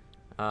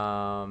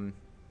 20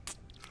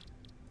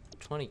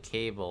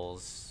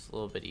 cables. A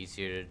little bit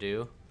easier to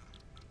do.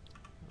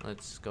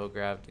 let's go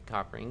grab the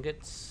copper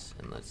ingots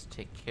and let's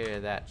take care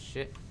of that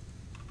shit.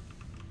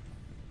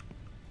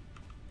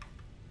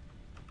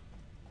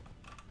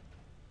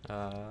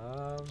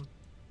 Um,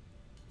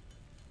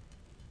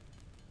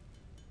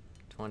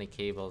 20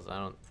 cables. I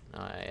don't.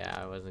 Yeah,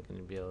 I wasn't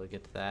gonna be able to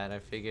get to that. I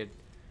figured.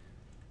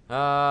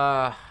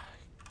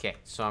 Okay,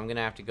 so I'm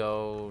gonna have to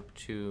go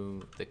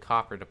to the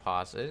copper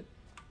deposit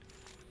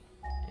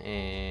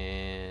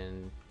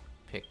and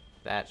pick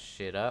that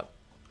shit up,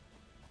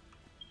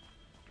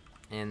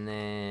 and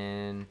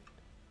then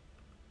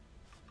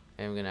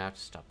I'm gonna have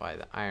to stop by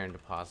the iron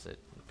deposit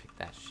and pick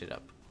that shit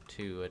up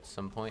too at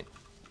some point.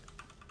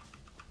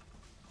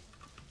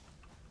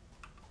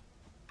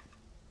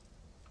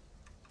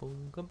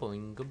 Boinga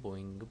boinga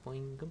boinga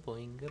boinga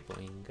boinga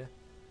boinga.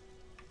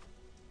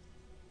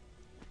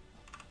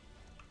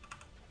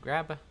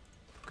 Grab.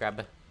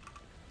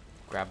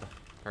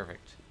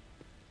 Perfect.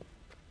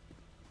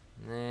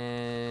 And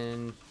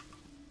then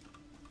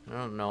I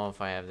don't know if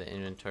I have the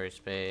inventory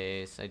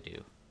space. I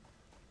do.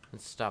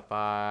 Let's stop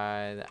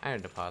by the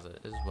iron deposit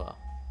as well,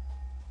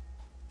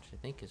 which I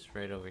think is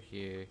right over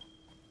here.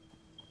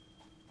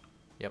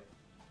 Yep.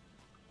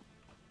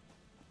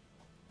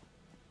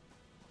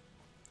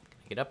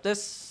 Get up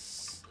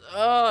this.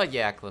 Oh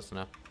yeah, close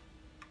enough.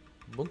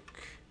 Boink.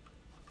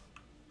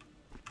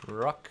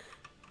 Rock.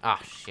 Ah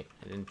shit,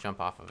 I didn't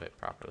jump off of it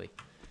properly.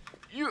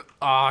 You.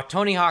 Oh,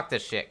 Tony Hawk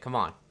this shit. Come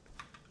on.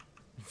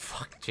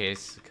 Fuck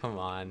Chase. Come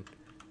on.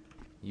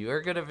 You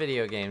are good at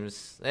video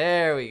games.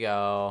 There we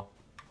go.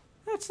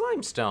 That's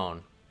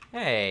limestone.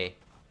 Hey.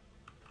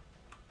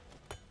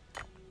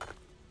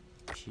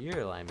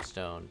 Pure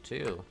limestone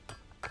too.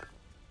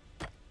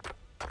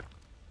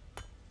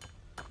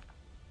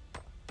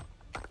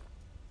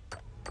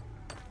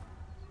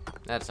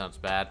 That sounds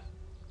bad.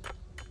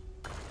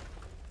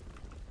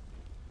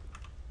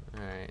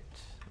 Alright,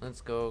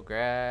 let's go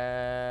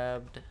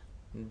grab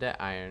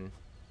the iron.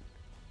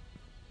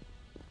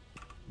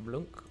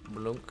 Blunk,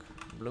 blunk,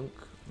 blunk,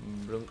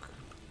 blunk.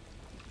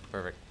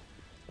 Perfect.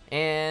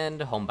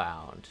 And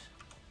homebound.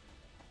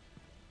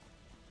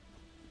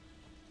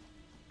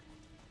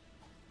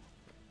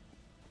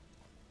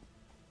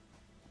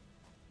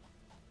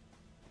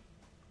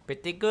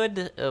 Pretty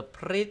good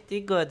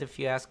if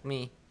you ask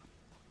me.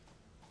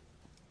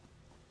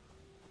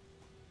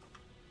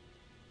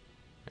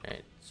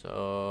 Alright,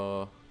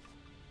 so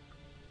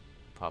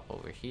pop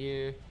over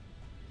here,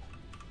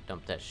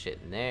 dump that shit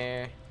in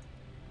there.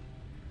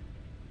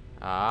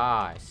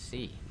 Ah, I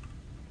see.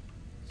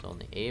 It's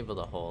only able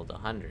to hold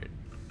 100.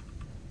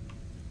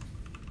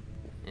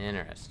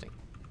 Interesting.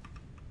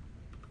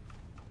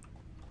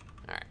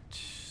 Alright,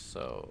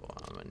 so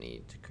I'm gonna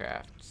need to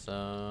craft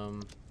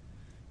some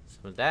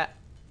of that.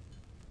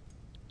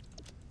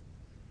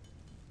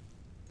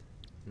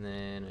 And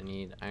then I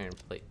need iron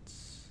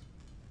plates.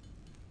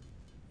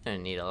 I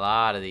need a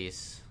lot of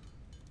these.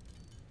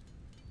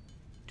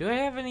 Do I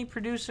have any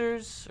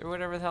producers or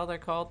whatever the hell they're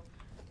called?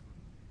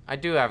 I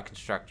do have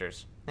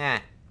constructors.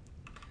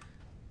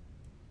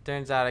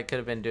 Turns out I could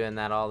have been doing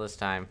that all this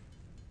time.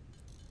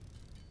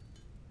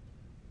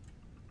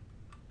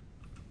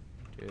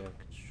 Do have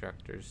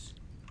constructors.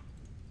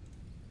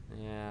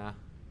 Yeah.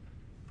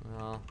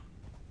 Well,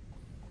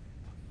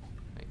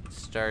 I can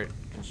start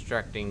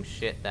constructing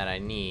shit that I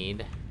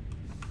need.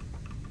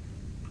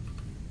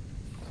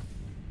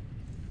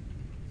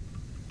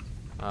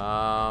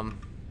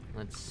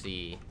 Let's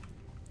see.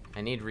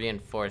 I need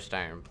reinforced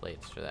iron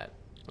plates for that,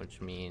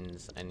 which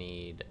means I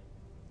need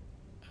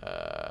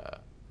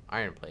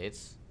iron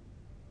plates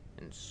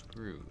and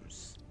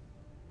screws.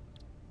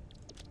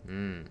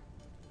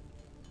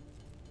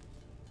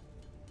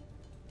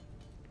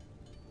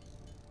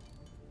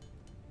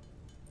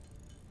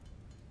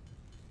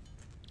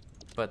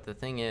 But the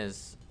thing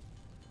is,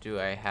 do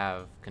I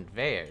have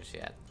conveyors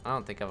yet? I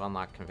don't think I've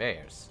unlocked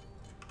conveyors.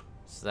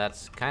 So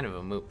that's kind of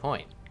a moot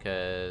point,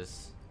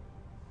 because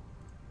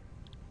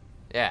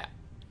yeah,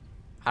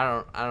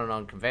 I don't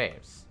own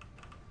conveyors.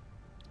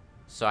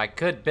 So I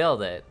could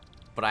build it,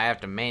 but I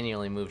have to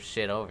manually move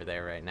shit over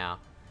there right now.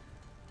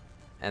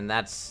 And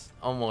that's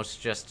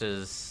almost just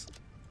as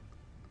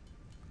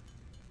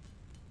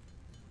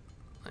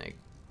like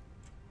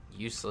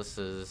useless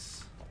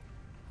as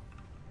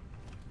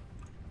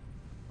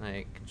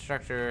like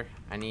constructor.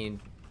 I need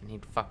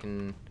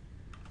fucking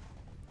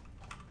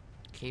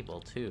cable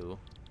too.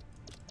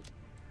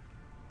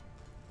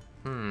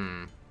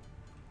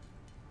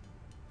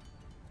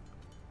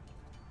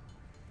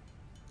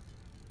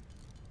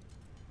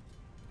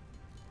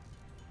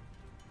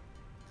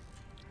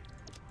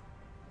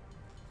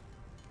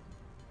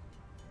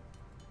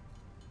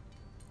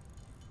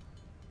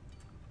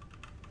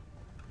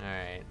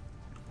 Alright.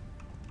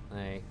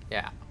 Like,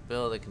 yeah,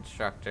 build a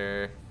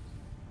constructor.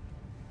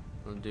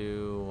 We'll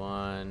do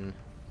one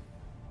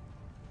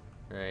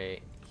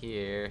right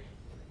here.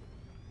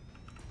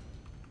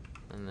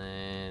 And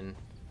then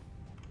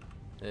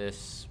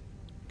this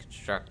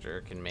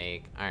constructor can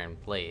make iron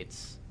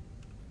plates,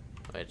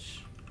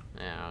 which,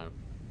 you know,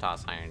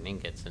 toss iron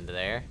ingots into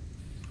there.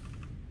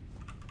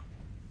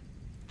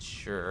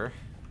 sure.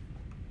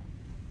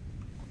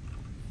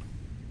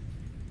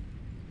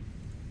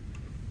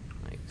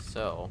 Like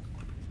so.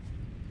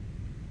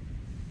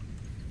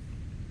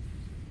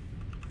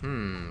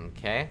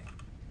 Okay.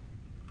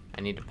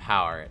 I need to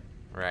power it.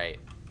 Right.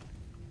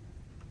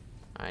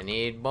 I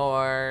need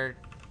more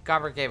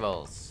copper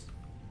cables.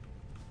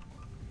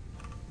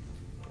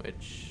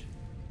 Which...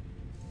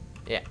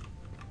 Yeah.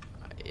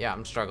 Yeah,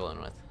 I'm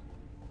struggling with.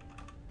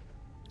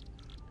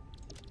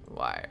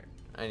 Wire.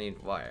 I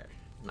need wire,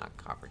 not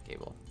copper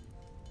cable.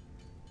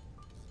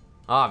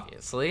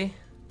 Obviously.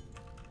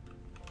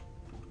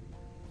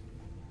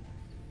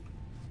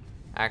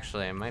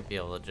 Actually, I might be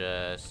able to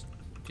just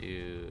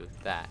do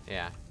that.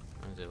 Yeah,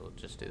 I was able to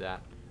just do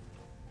that.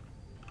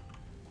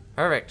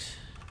 Perfect.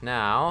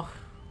 Now,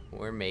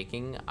 we're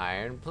making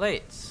iron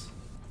plates.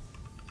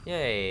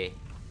 Yay.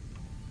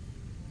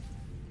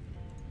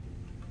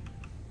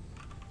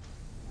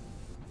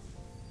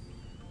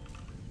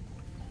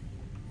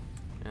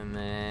 And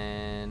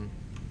then...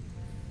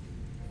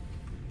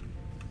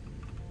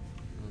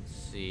 let's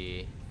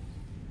see.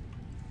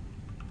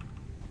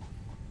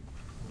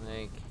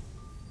 Like...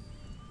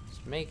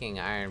 it's making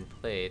iron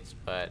plates,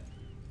 but...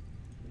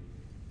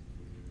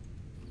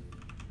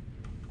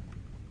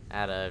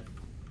 at a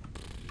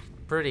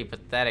pretty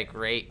pathetic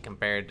rate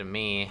compared to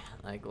me.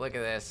 Like, look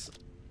at this.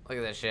 Look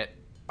at this shit.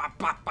 Bop,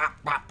 bop,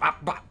 bop, bop,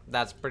 bop, bop.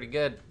 That's pretty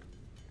good.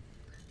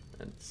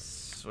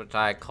 That's what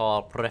I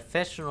call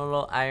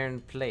professional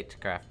iron plate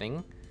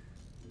crafting.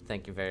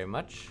 Thank you very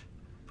much.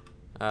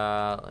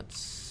 Let's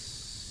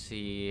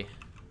see.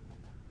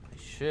 I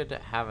should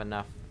have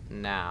enough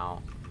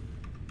now.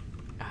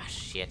 Ah,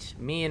 shit.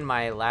 Me and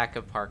my lack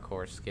of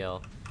parkour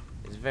skill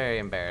is very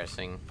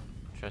embarrassing.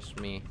 Trust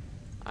me.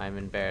 I'm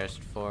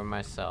embarrassed for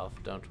myself.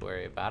 Don't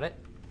worry about it.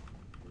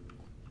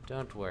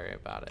 Don't worry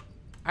about it.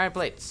 Iron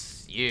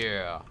plates.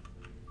 Yeah.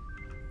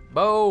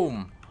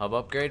 Boom. Hub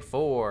upgrade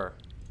 4.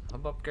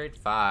 Hub upgrade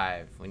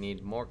 5. We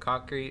need more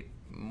concrete,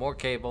 more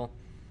cable,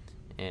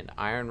 and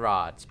iron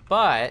rods.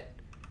 But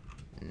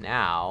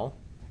now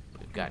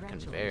we've got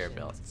conveyor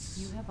belts.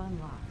 You have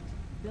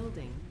unlocked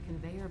building,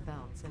 conveyor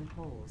belts, and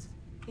poles.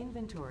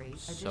 Inventory,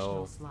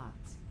 additional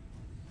slots.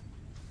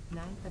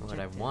 Ninth objective. What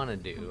I want to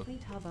do.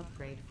 Complete hub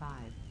upgrade 5.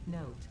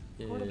 Note: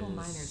 portable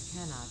miners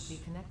cannot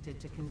be connected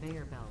to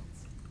conveyor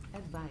belts.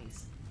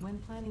 Advice: when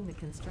planning the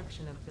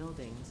construction of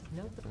buildings,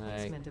 note the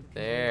placement of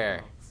conveyor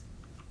belts.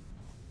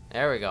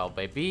 There we go,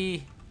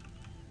 baby.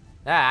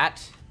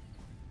 That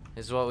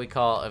is what we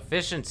call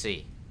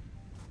efficiency.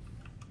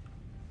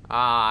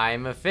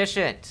 I'm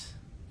efficient.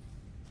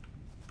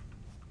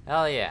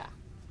 Hell yeah.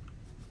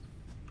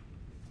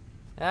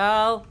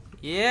 Hell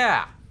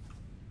yeah.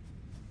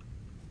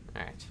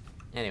 Alright.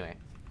 Anyway.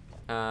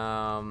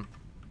 So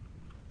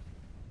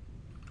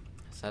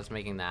that's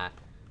making that.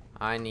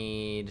 I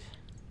need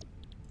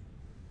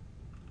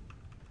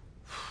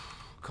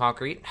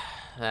concrete.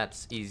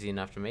 That's easy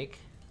enough to make.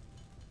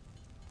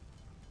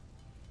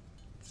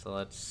 So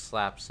let's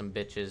slap some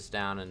bitches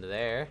down into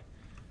there.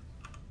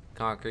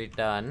 Concrete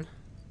done.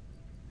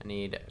 I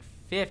need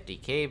 50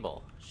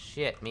 cable.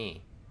 Shit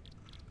me.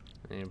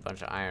 I need a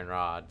bunch of iron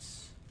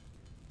rods.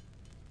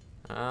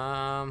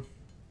 Let's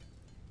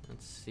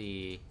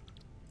see.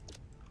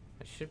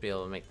 I should be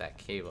able to make that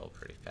cable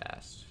pretty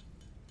fast.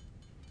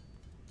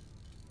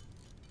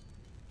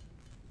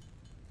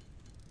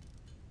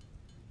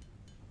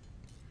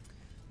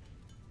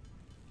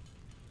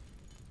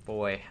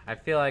 Boy, I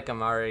feel like I'm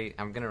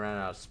gonna run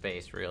out of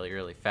space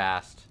really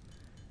fast.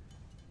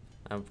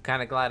 I'm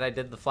kind of glad I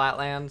did the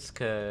flatlands,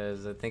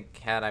 because I think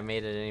had I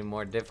made it any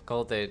more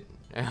difficult, it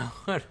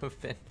would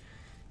have been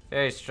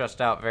very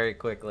stressed out very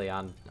quickly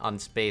on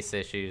space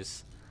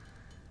issues.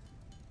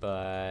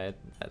 But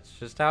that's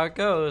just how it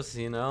goes,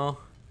 you know.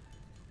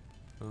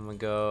 I'm gonna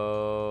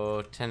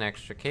go 10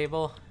 extra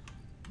cable,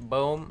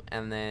 boom,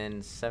 and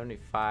then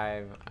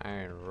 75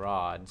 iron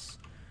rods,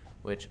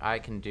 which I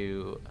can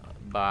do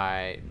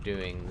by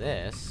doing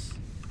this.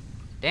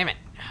 Damn it,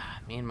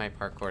 me and my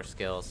parkour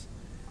skills.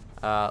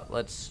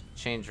 Let's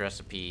change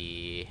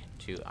recipe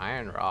to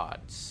iron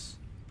rods.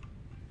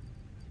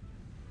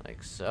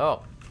 Like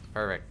so.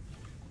 Perfect.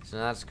 So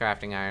that's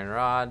crafting iron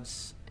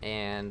rods,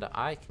 and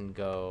I can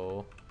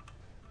go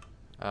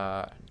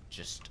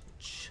just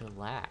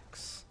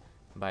chillax.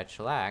 By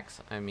chillax,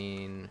 I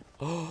mean,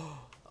 oh,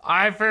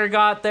 I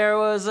forgot there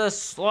was a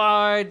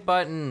slide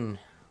button.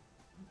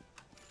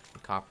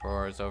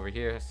 Copper is over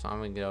here, so I'm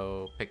gonna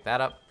go pick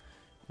that up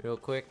real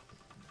quick.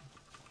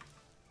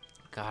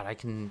 God, I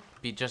can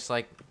be just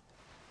like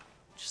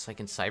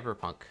in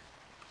Cyberpunk.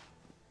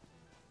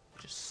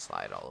 Just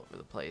slide all over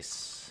the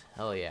place.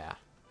 Hell yeah.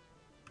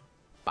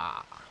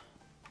 Bah.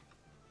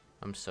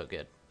 I'm so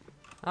good.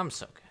 I'm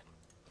so good.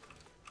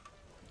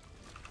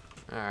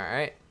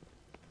 Alright.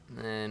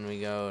 Then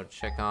we go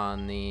check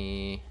on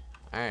the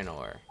iron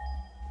ore.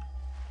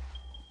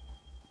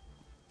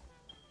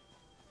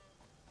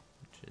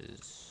 Which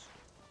is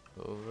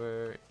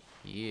over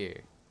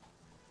here.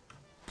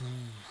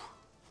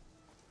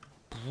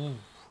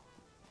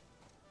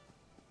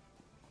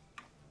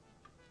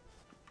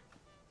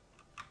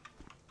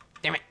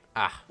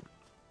 Ah.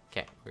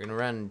 Okay, we're gonna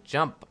run and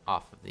jump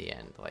off of the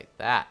end like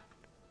that.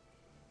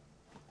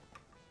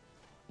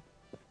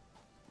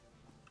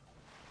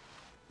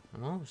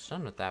 I'm almost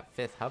done with that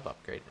 5th hub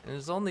upgrade. And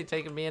it's only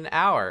taken me an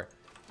hour.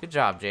 Good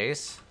job,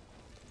 Jace.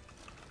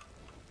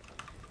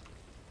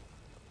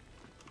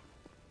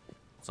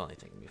 It's only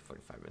taken me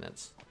 45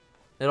 minutes.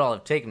 It'll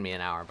have taken me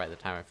an hour by the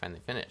time I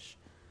finally finish.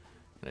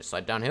 I'm gonna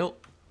slide downhill.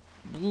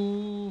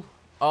 Ooh.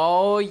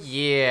 Oh,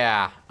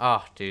 yeah.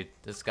 Oh, dude,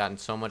 this has gotten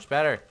so much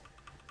better.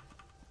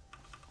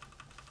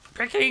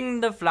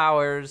 Picking the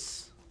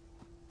flowers.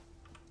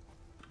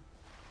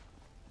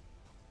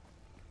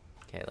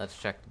 Okay, let's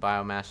check the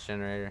biomass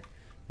generator.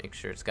 Make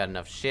sure it's got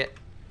enough shit.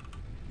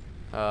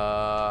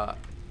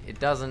 It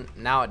doesn't.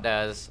 Now it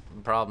does.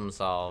 Problem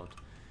solved.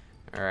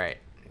 Alright.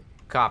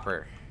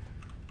 Copper.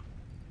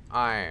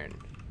 Iron.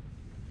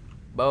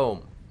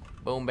 Boom.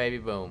 Boom, baby,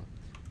 boom.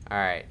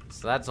 Alright,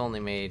 so that's only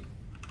made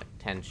like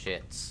 10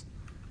 shits.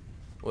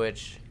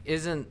 Which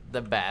isn't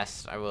the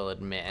best, I will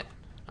admit.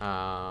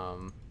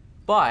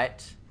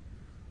 But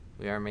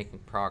we are making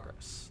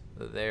progress.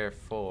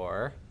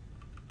 Therefore,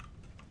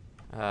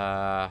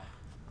 I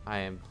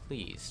am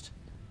pleased.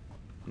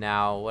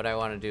 Now, what I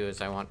want to do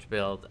is I want to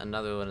build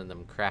another one of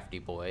them crafty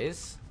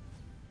boys.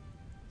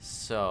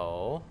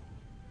 So,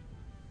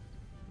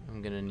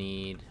 I'm gonna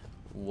need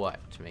what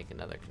to make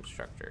another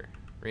constructor?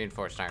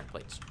 Reinforced iron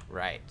plates,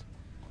 right.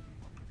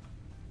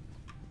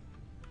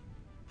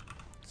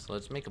 So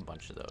let's make a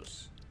bunch of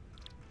those.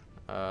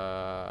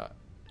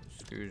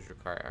 Screws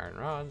require iron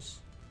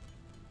rods.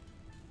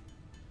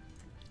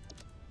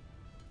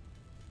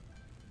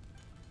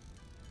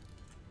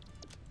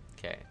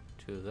 Okay,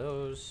 2 of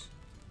those.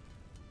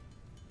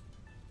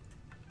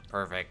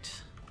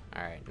 Perfect.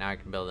 Alright, now I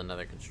can build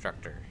another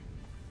constructor.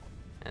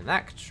 And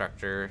that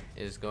constructor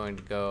is going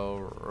to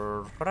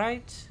go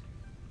right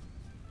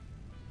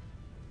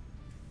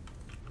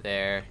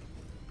there.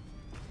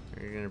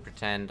 We're gonna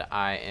pretend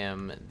I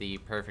am the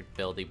perfect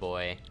buildy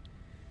boy.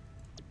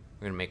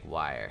 We're gonna make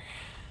wire.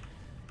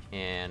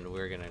 And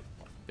we're gonna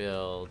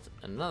build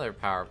another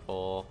power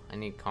pole. I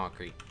need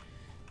concrete.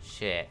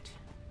 Shit.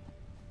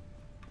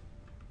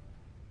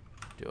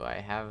 Do I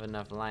have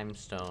enough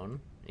limestone?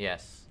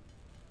 Yes.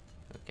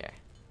 Okay.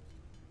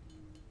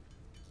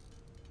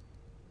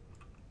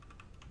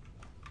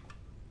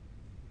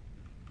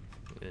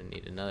 I'm gonna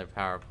need another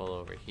power pole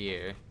over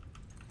here.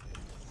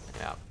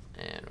 Yep.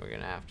 And we're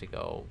gonna have to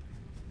go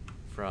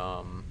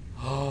from...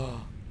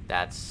 Oh,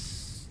 that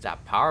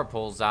power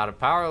pole's out of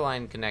power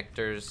line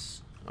connectors.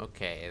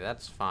 Okay,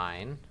 that's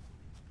fine.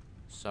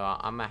 So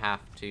I'm gonna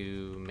have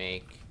to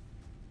make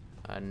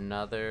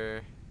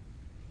another...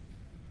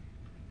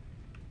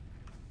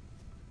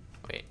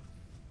 Wait,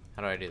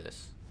 how do I do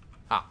this?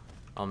 Ah,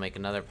 I'll make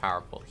another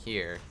power pole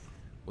here.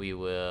 We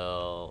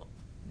will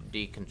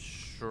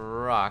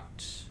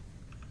deconstruct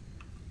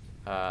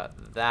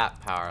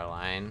that power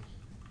line,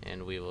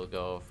 and we will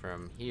go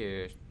from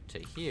here to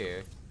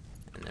here,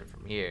 and then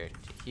from here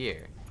to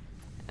here,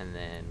 and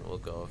then we'll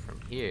go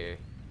from here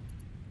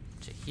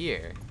to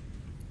here,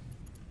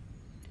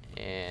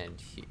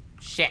 and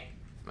shit,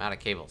 I'm out of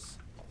cables.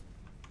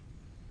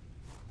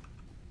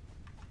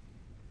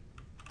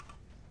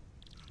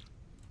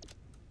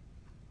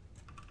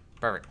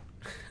 Perfect.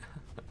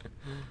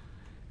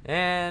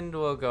 And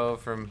we'll go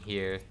from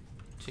here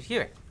to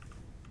here.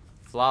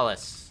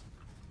 Flawless.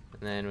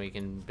 And then we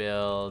can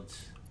build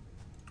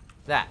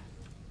that.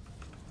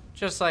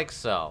 Just like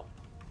so.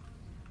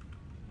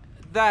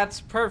 That's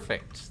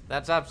perfect.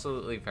 That's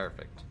absolutely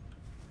perfect.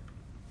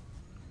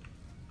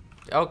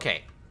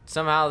 Okay.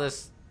 Somehow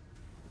this...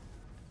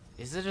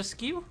 Is it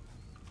askew?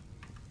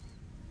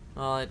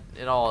 Well,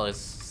 it all is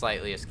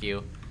slightly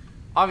askew.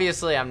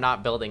 Obviously, I'm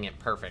not building it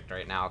perfect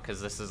right now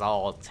because this is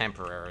all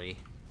temporary,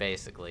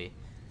 basically.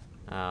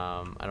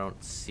 I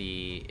don't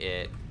see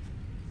it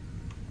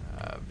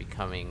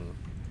becoming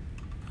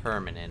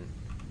permanent.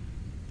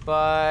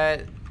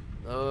 But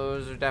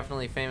those are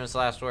definitely famous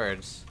last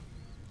words.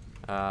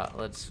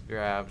 Let's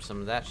grab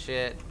some of that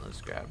shit. Let's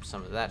grab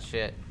some of that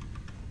shit.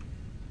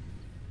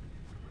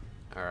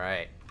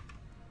 Alright.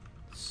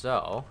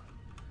 So,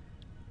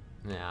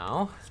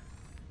 now...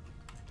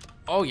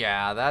 Oh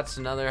yeah, that's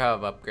another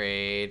hub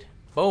upgrade.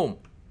 Boom!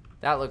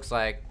 That looks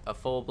like a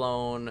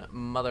full-blown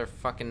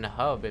motherfucking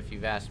hub, if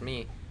you've asked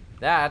me.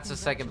 That's a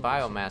second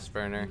biomass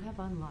burner. You have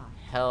unlocked.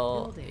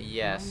 Hell Building,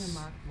 yes.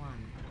 Mark 1.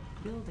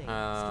 Building,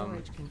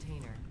 storage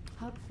container.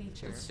 Hub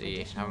feature. Let's see,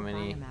 additional how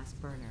many... biomass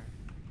burner.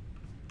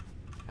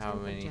 How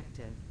Take many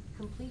objective.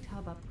 Complete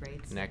hub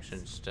upgrades.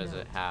 connections does Note,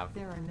 it have?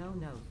 There are no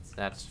notes.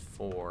 That's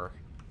 4.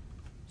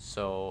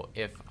 So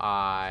if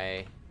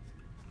I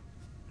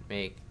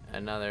make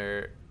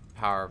another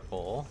power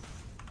pole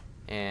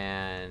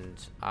and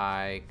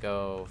I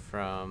go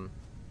from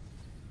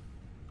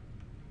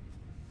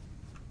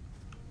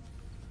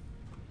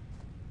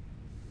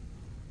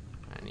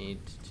I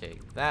need to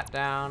take that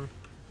down,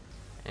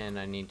 and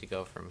I need to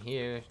go from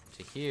here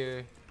to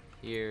here,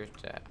 here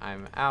to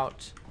I'm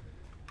out.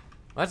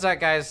 What's that,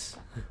 guys?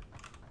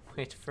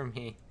 Wait for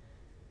me.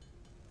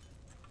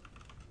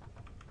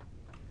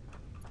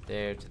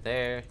 there to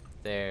there,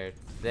 there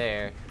to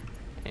there,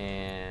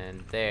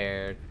 and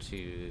there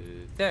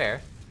to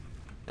there.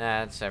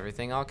 That's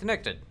everything all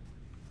connected.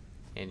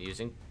 And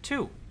using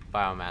 2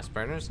 biomass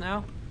burners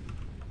now,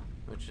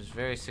 which is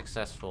very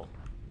successful,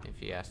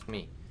 if you ask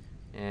me.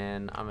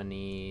 And I'm gonna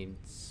need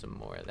some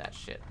more of that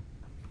shit,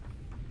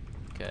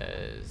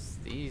 because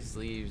these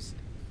leaves,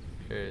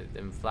 or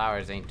them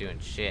flowers, ain't doing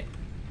shit.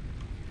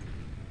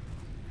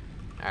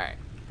 Alright,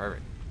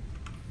 perfect.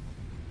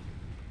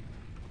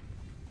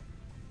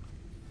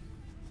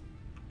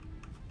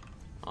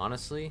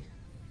 Honestly,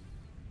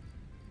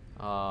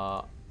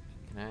 can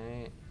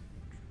I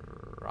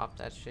drop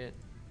that shit?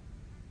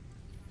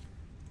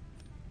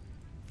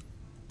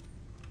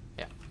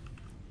 Yeah.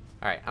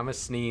 Alright, I'm gonna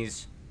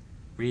sneeze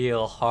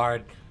real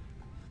hard.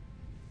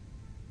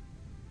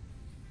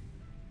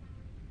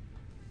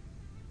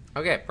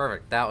 Okay,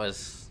 perfect. That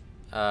was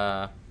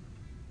a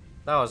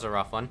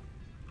rough one.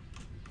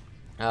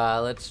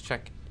 Let's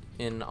check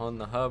in on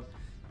the hub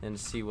and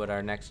see what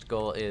our next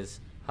goal is.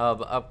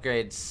 Hub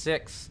upgrade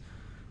 6.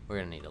 We're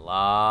gonna need a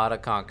lot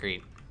of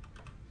concrete.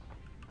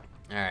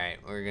 Alright,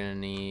 we're gonna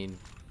need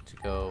to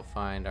go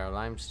find our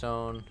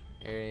limestone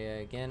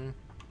area again,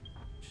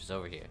 which is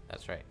over here.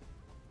 That's right.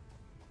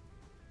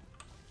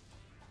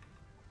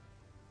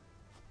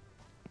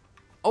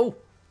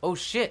 Oh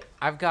shit,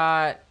 I've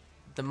got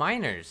the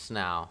miners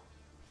now.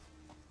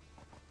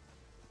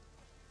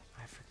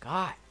 I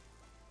forgot.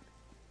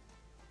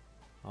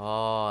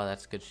 Oh,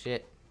 that's good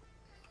shit.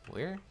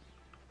 Where?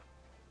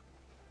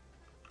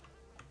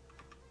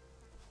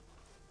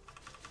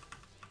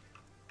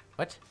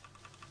 What?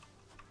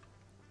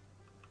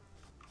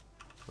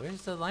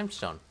 Where's the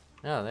limestone?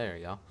 Oh, there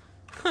we go.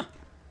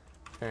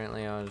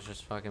 Apparently I was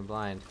just fucking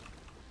blind.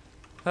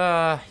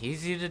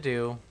 Easy to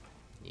do.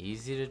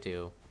 Easy to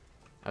do.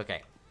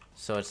 Okay,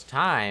 so it's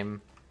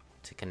time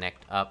to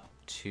connect up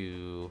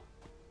to...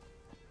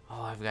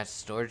 Oh, I've got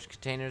storage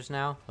containers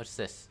now? What's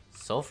this?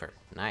 Sulfur.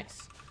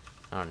 Nice.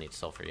 I don't need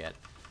sulfur yet.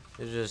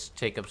 It'll just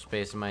take up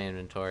space in my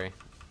inventory.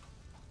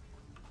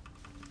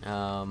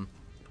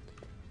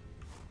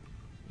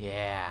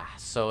 Yeah,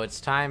 so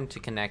it's time to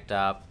connect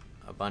up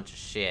a bunch of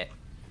shit.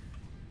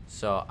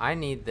 So I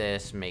need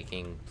this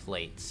making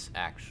plates,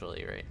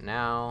 actually, right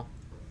now.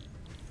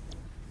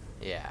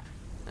 Yeah,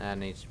 that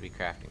needs to be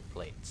crafting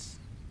plates.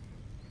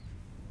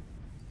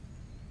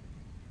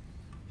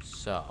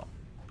 So,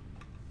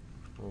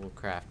 we'll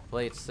craft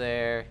plates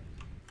there.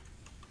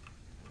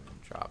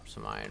 Drop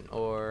some iron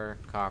ore,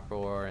 copper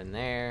ore in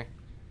there.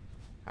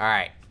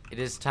 Alright, it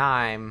is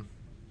time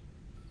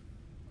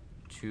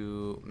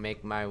to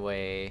make my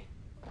way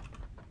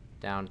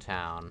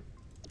downtown.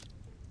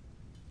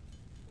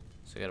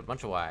 So I got a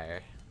bunch of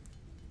wire.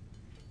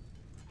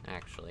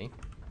 Actually.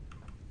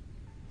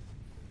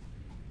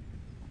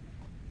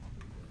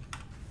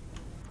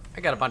 I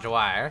got a bunch of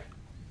wire.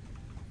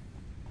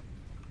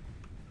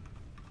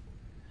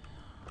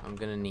 I'm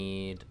gonna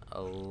need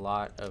a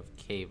lot of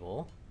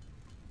cable.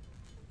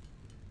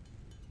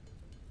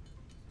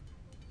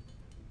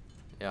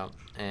 Yeah,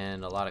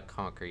 and a lot of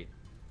concrete.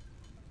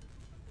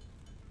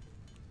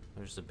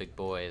 There's the big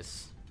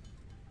boys.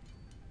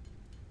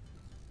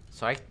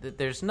 So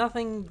there's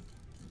nothing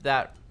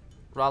that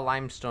raw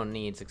limestone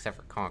needs except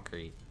for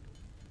concrete.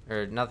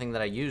 Or nothing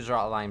that I use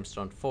raw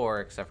limestone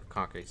for except for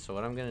concrete. So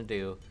what I'm gonna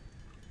do,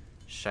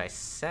 should I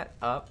set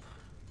up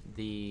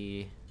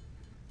the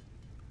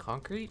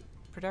concrete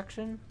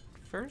production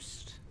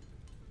first?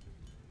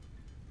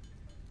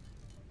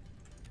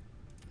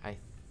 I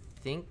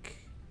think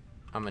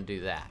I'm gonna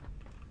do that.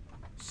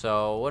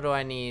 So what do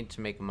I need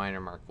to make a miner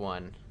mark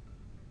 1?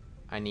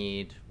 I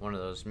need one of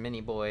those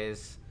mini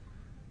boys,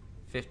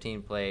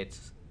 15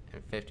 plates,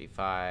 and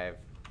 55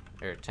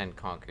 or 10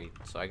 concrete.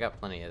 So I got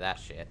plenty of that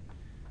shit.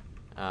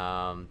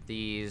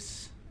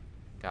 These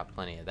got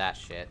plenty of that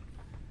shit.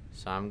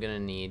 So I'm gonna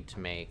need to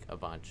make a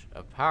bunch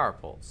of power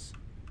poles.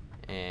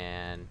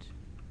 And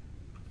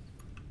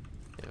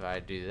if I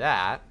do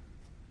that,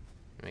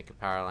 make a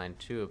power line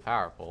to a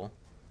power pole,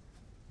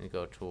 and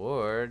go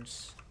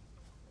towards...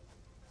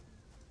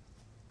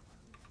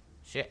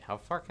 Shit, how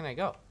far can I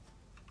go?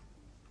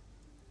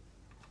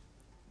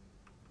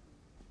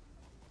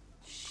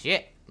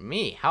 Shit,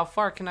 me, how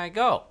far can I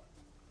go?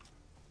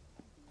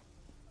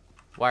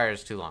 Wire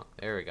is too long.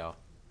 There we go.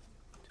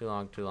 Too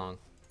long, too long.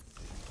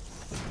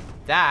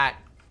 That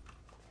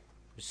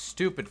is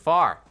stupid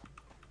far.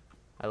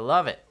 I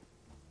love it.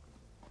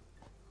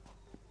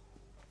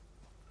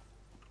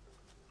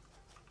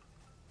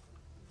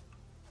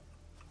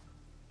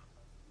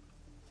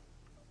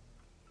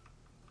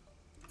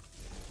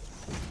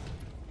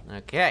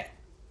 Okay.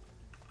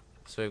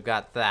 So we've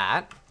got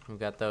that. We've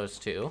got those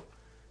two.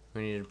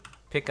 We need to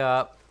pick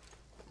up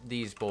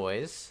these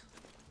boys.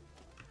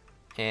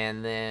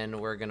 And then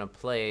we're gonna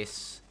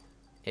place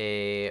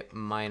a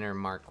miner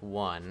mark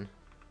 1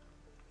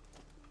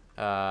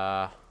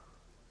 right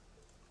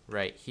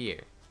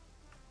here.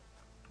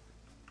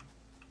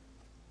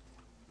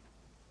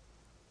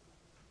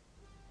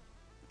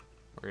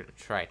 We're gonna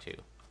try to.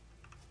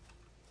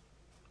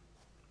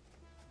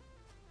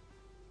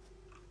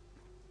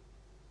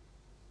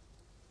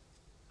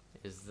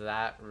 Is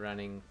that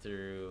running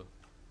through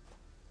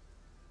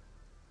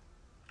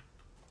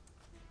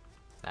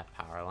that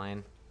power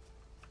line?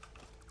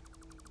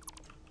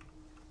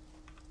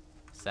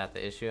 Is that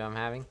the issue I'm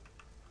having?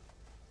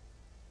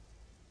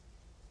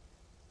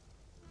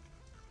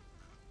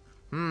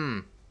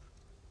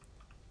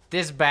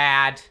 This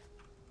bad.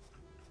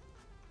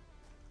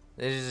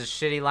 This is a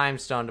shitty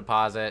limestone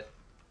deposit.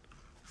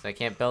 So I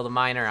can't build a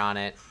miner on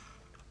it.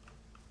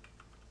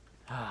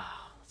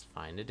 Let's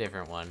find a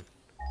different one.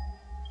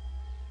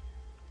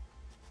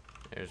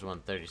 There's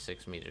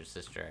 136 meters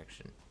this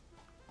direction.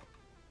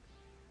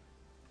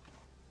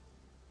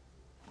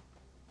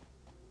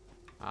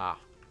 Ah.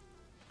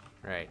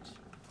 Right.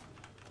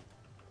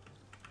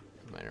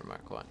 Miner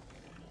mark 1.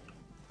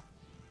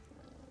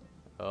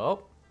 Oh.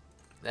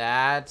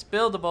 That's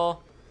buildable.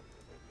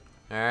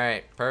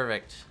 Alright,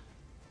 perfect.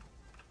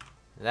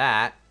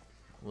 That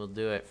will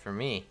do it for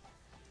me.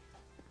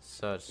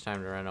 So it's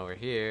time to run over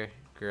here,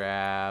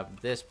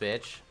 grab this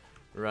bitch,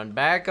 run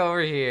back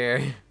over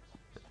here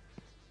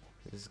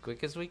as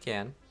quick as we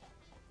can.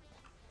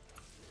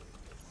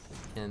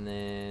 And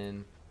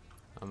then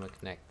I'm gonna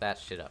connect that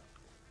shit up.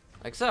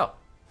 Like so.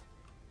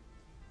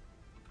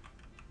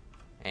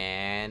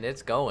 And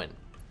it's going.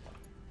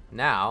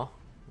 Now,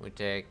 we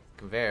take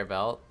conveyor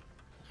belt.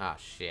 Ah,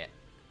 shit.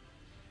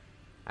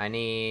 I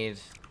need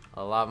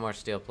a lot more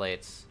steel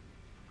plates.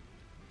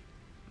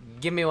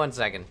 Give me 1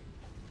 second.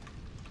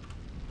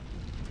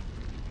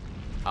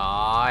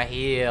 Aw,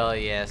 hell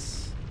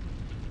yes.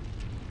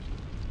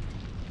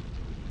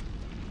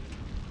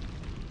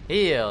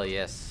 Hell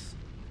yes.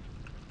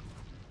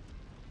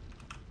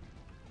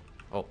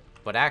 Oh,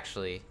 but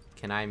actually,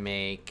 can I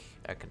make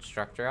a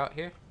constructor out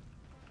here?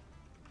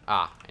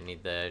 Ah, I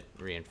need the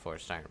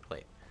reinforced iron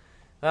plate.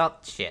 Well,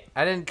 shit.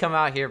 I didn't come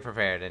out here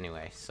prepared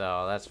anyway,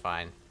 so that's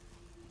fine.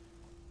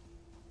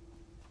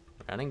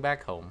 Running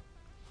back home.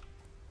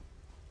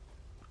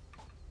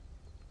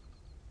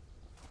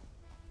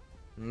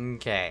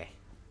 Okay.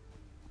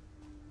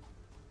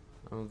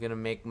 I'm gonna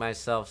make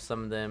myself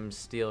some of them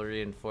steel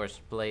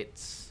reinforced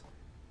plates.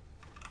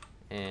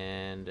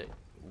 And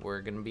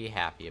we're gonna be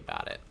happy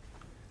about it.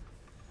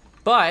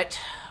 But,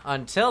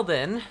 until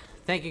then,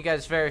 thank you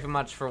guys very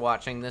much for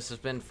watching. This has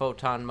been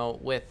Photon Mo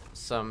with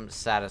some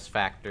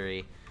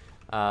Satisfactory.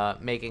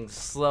 Making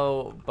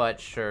slow but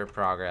sure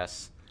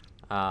progress.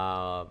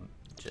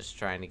 Just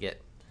trying to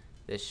get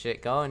this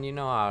shit going. You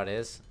know how it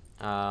is.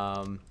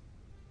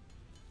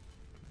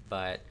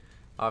 But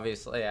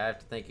obviously, I have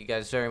to thank you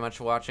guys very much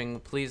for watching.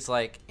 Please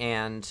like,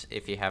 and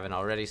if you haven't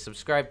already,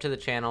 subscribe to the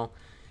channel.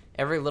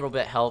 Every little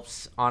bit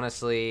helps.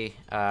 Honestly,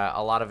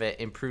 a lot of it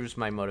improves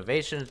my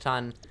motivation a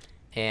ton.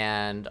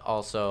 And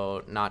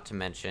also, not to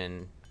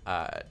mention,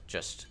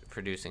 just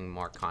producing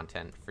more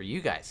content for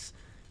you guys.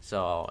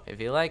 So, if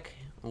you like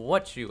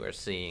what you are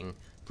seeing,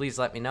 please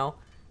let me know.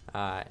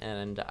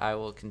 And I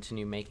will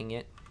continue making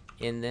it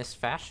in this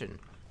fashion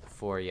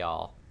for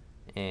y'all.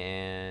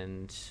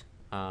 And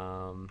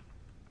I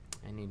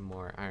need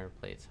more iron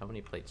plates. How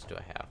many plates do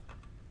I have?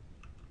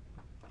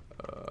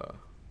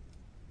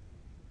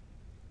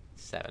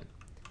 7.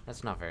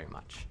 That's not very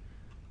much.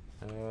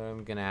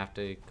 I'm gonna have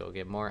to go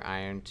get more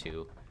iron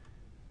too.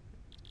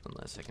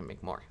 Unless I can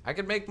make more. I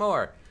can make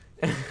more!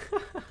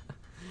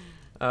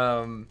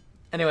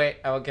 Anyway,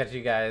 I will catch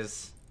you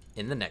guys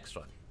in the next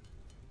one.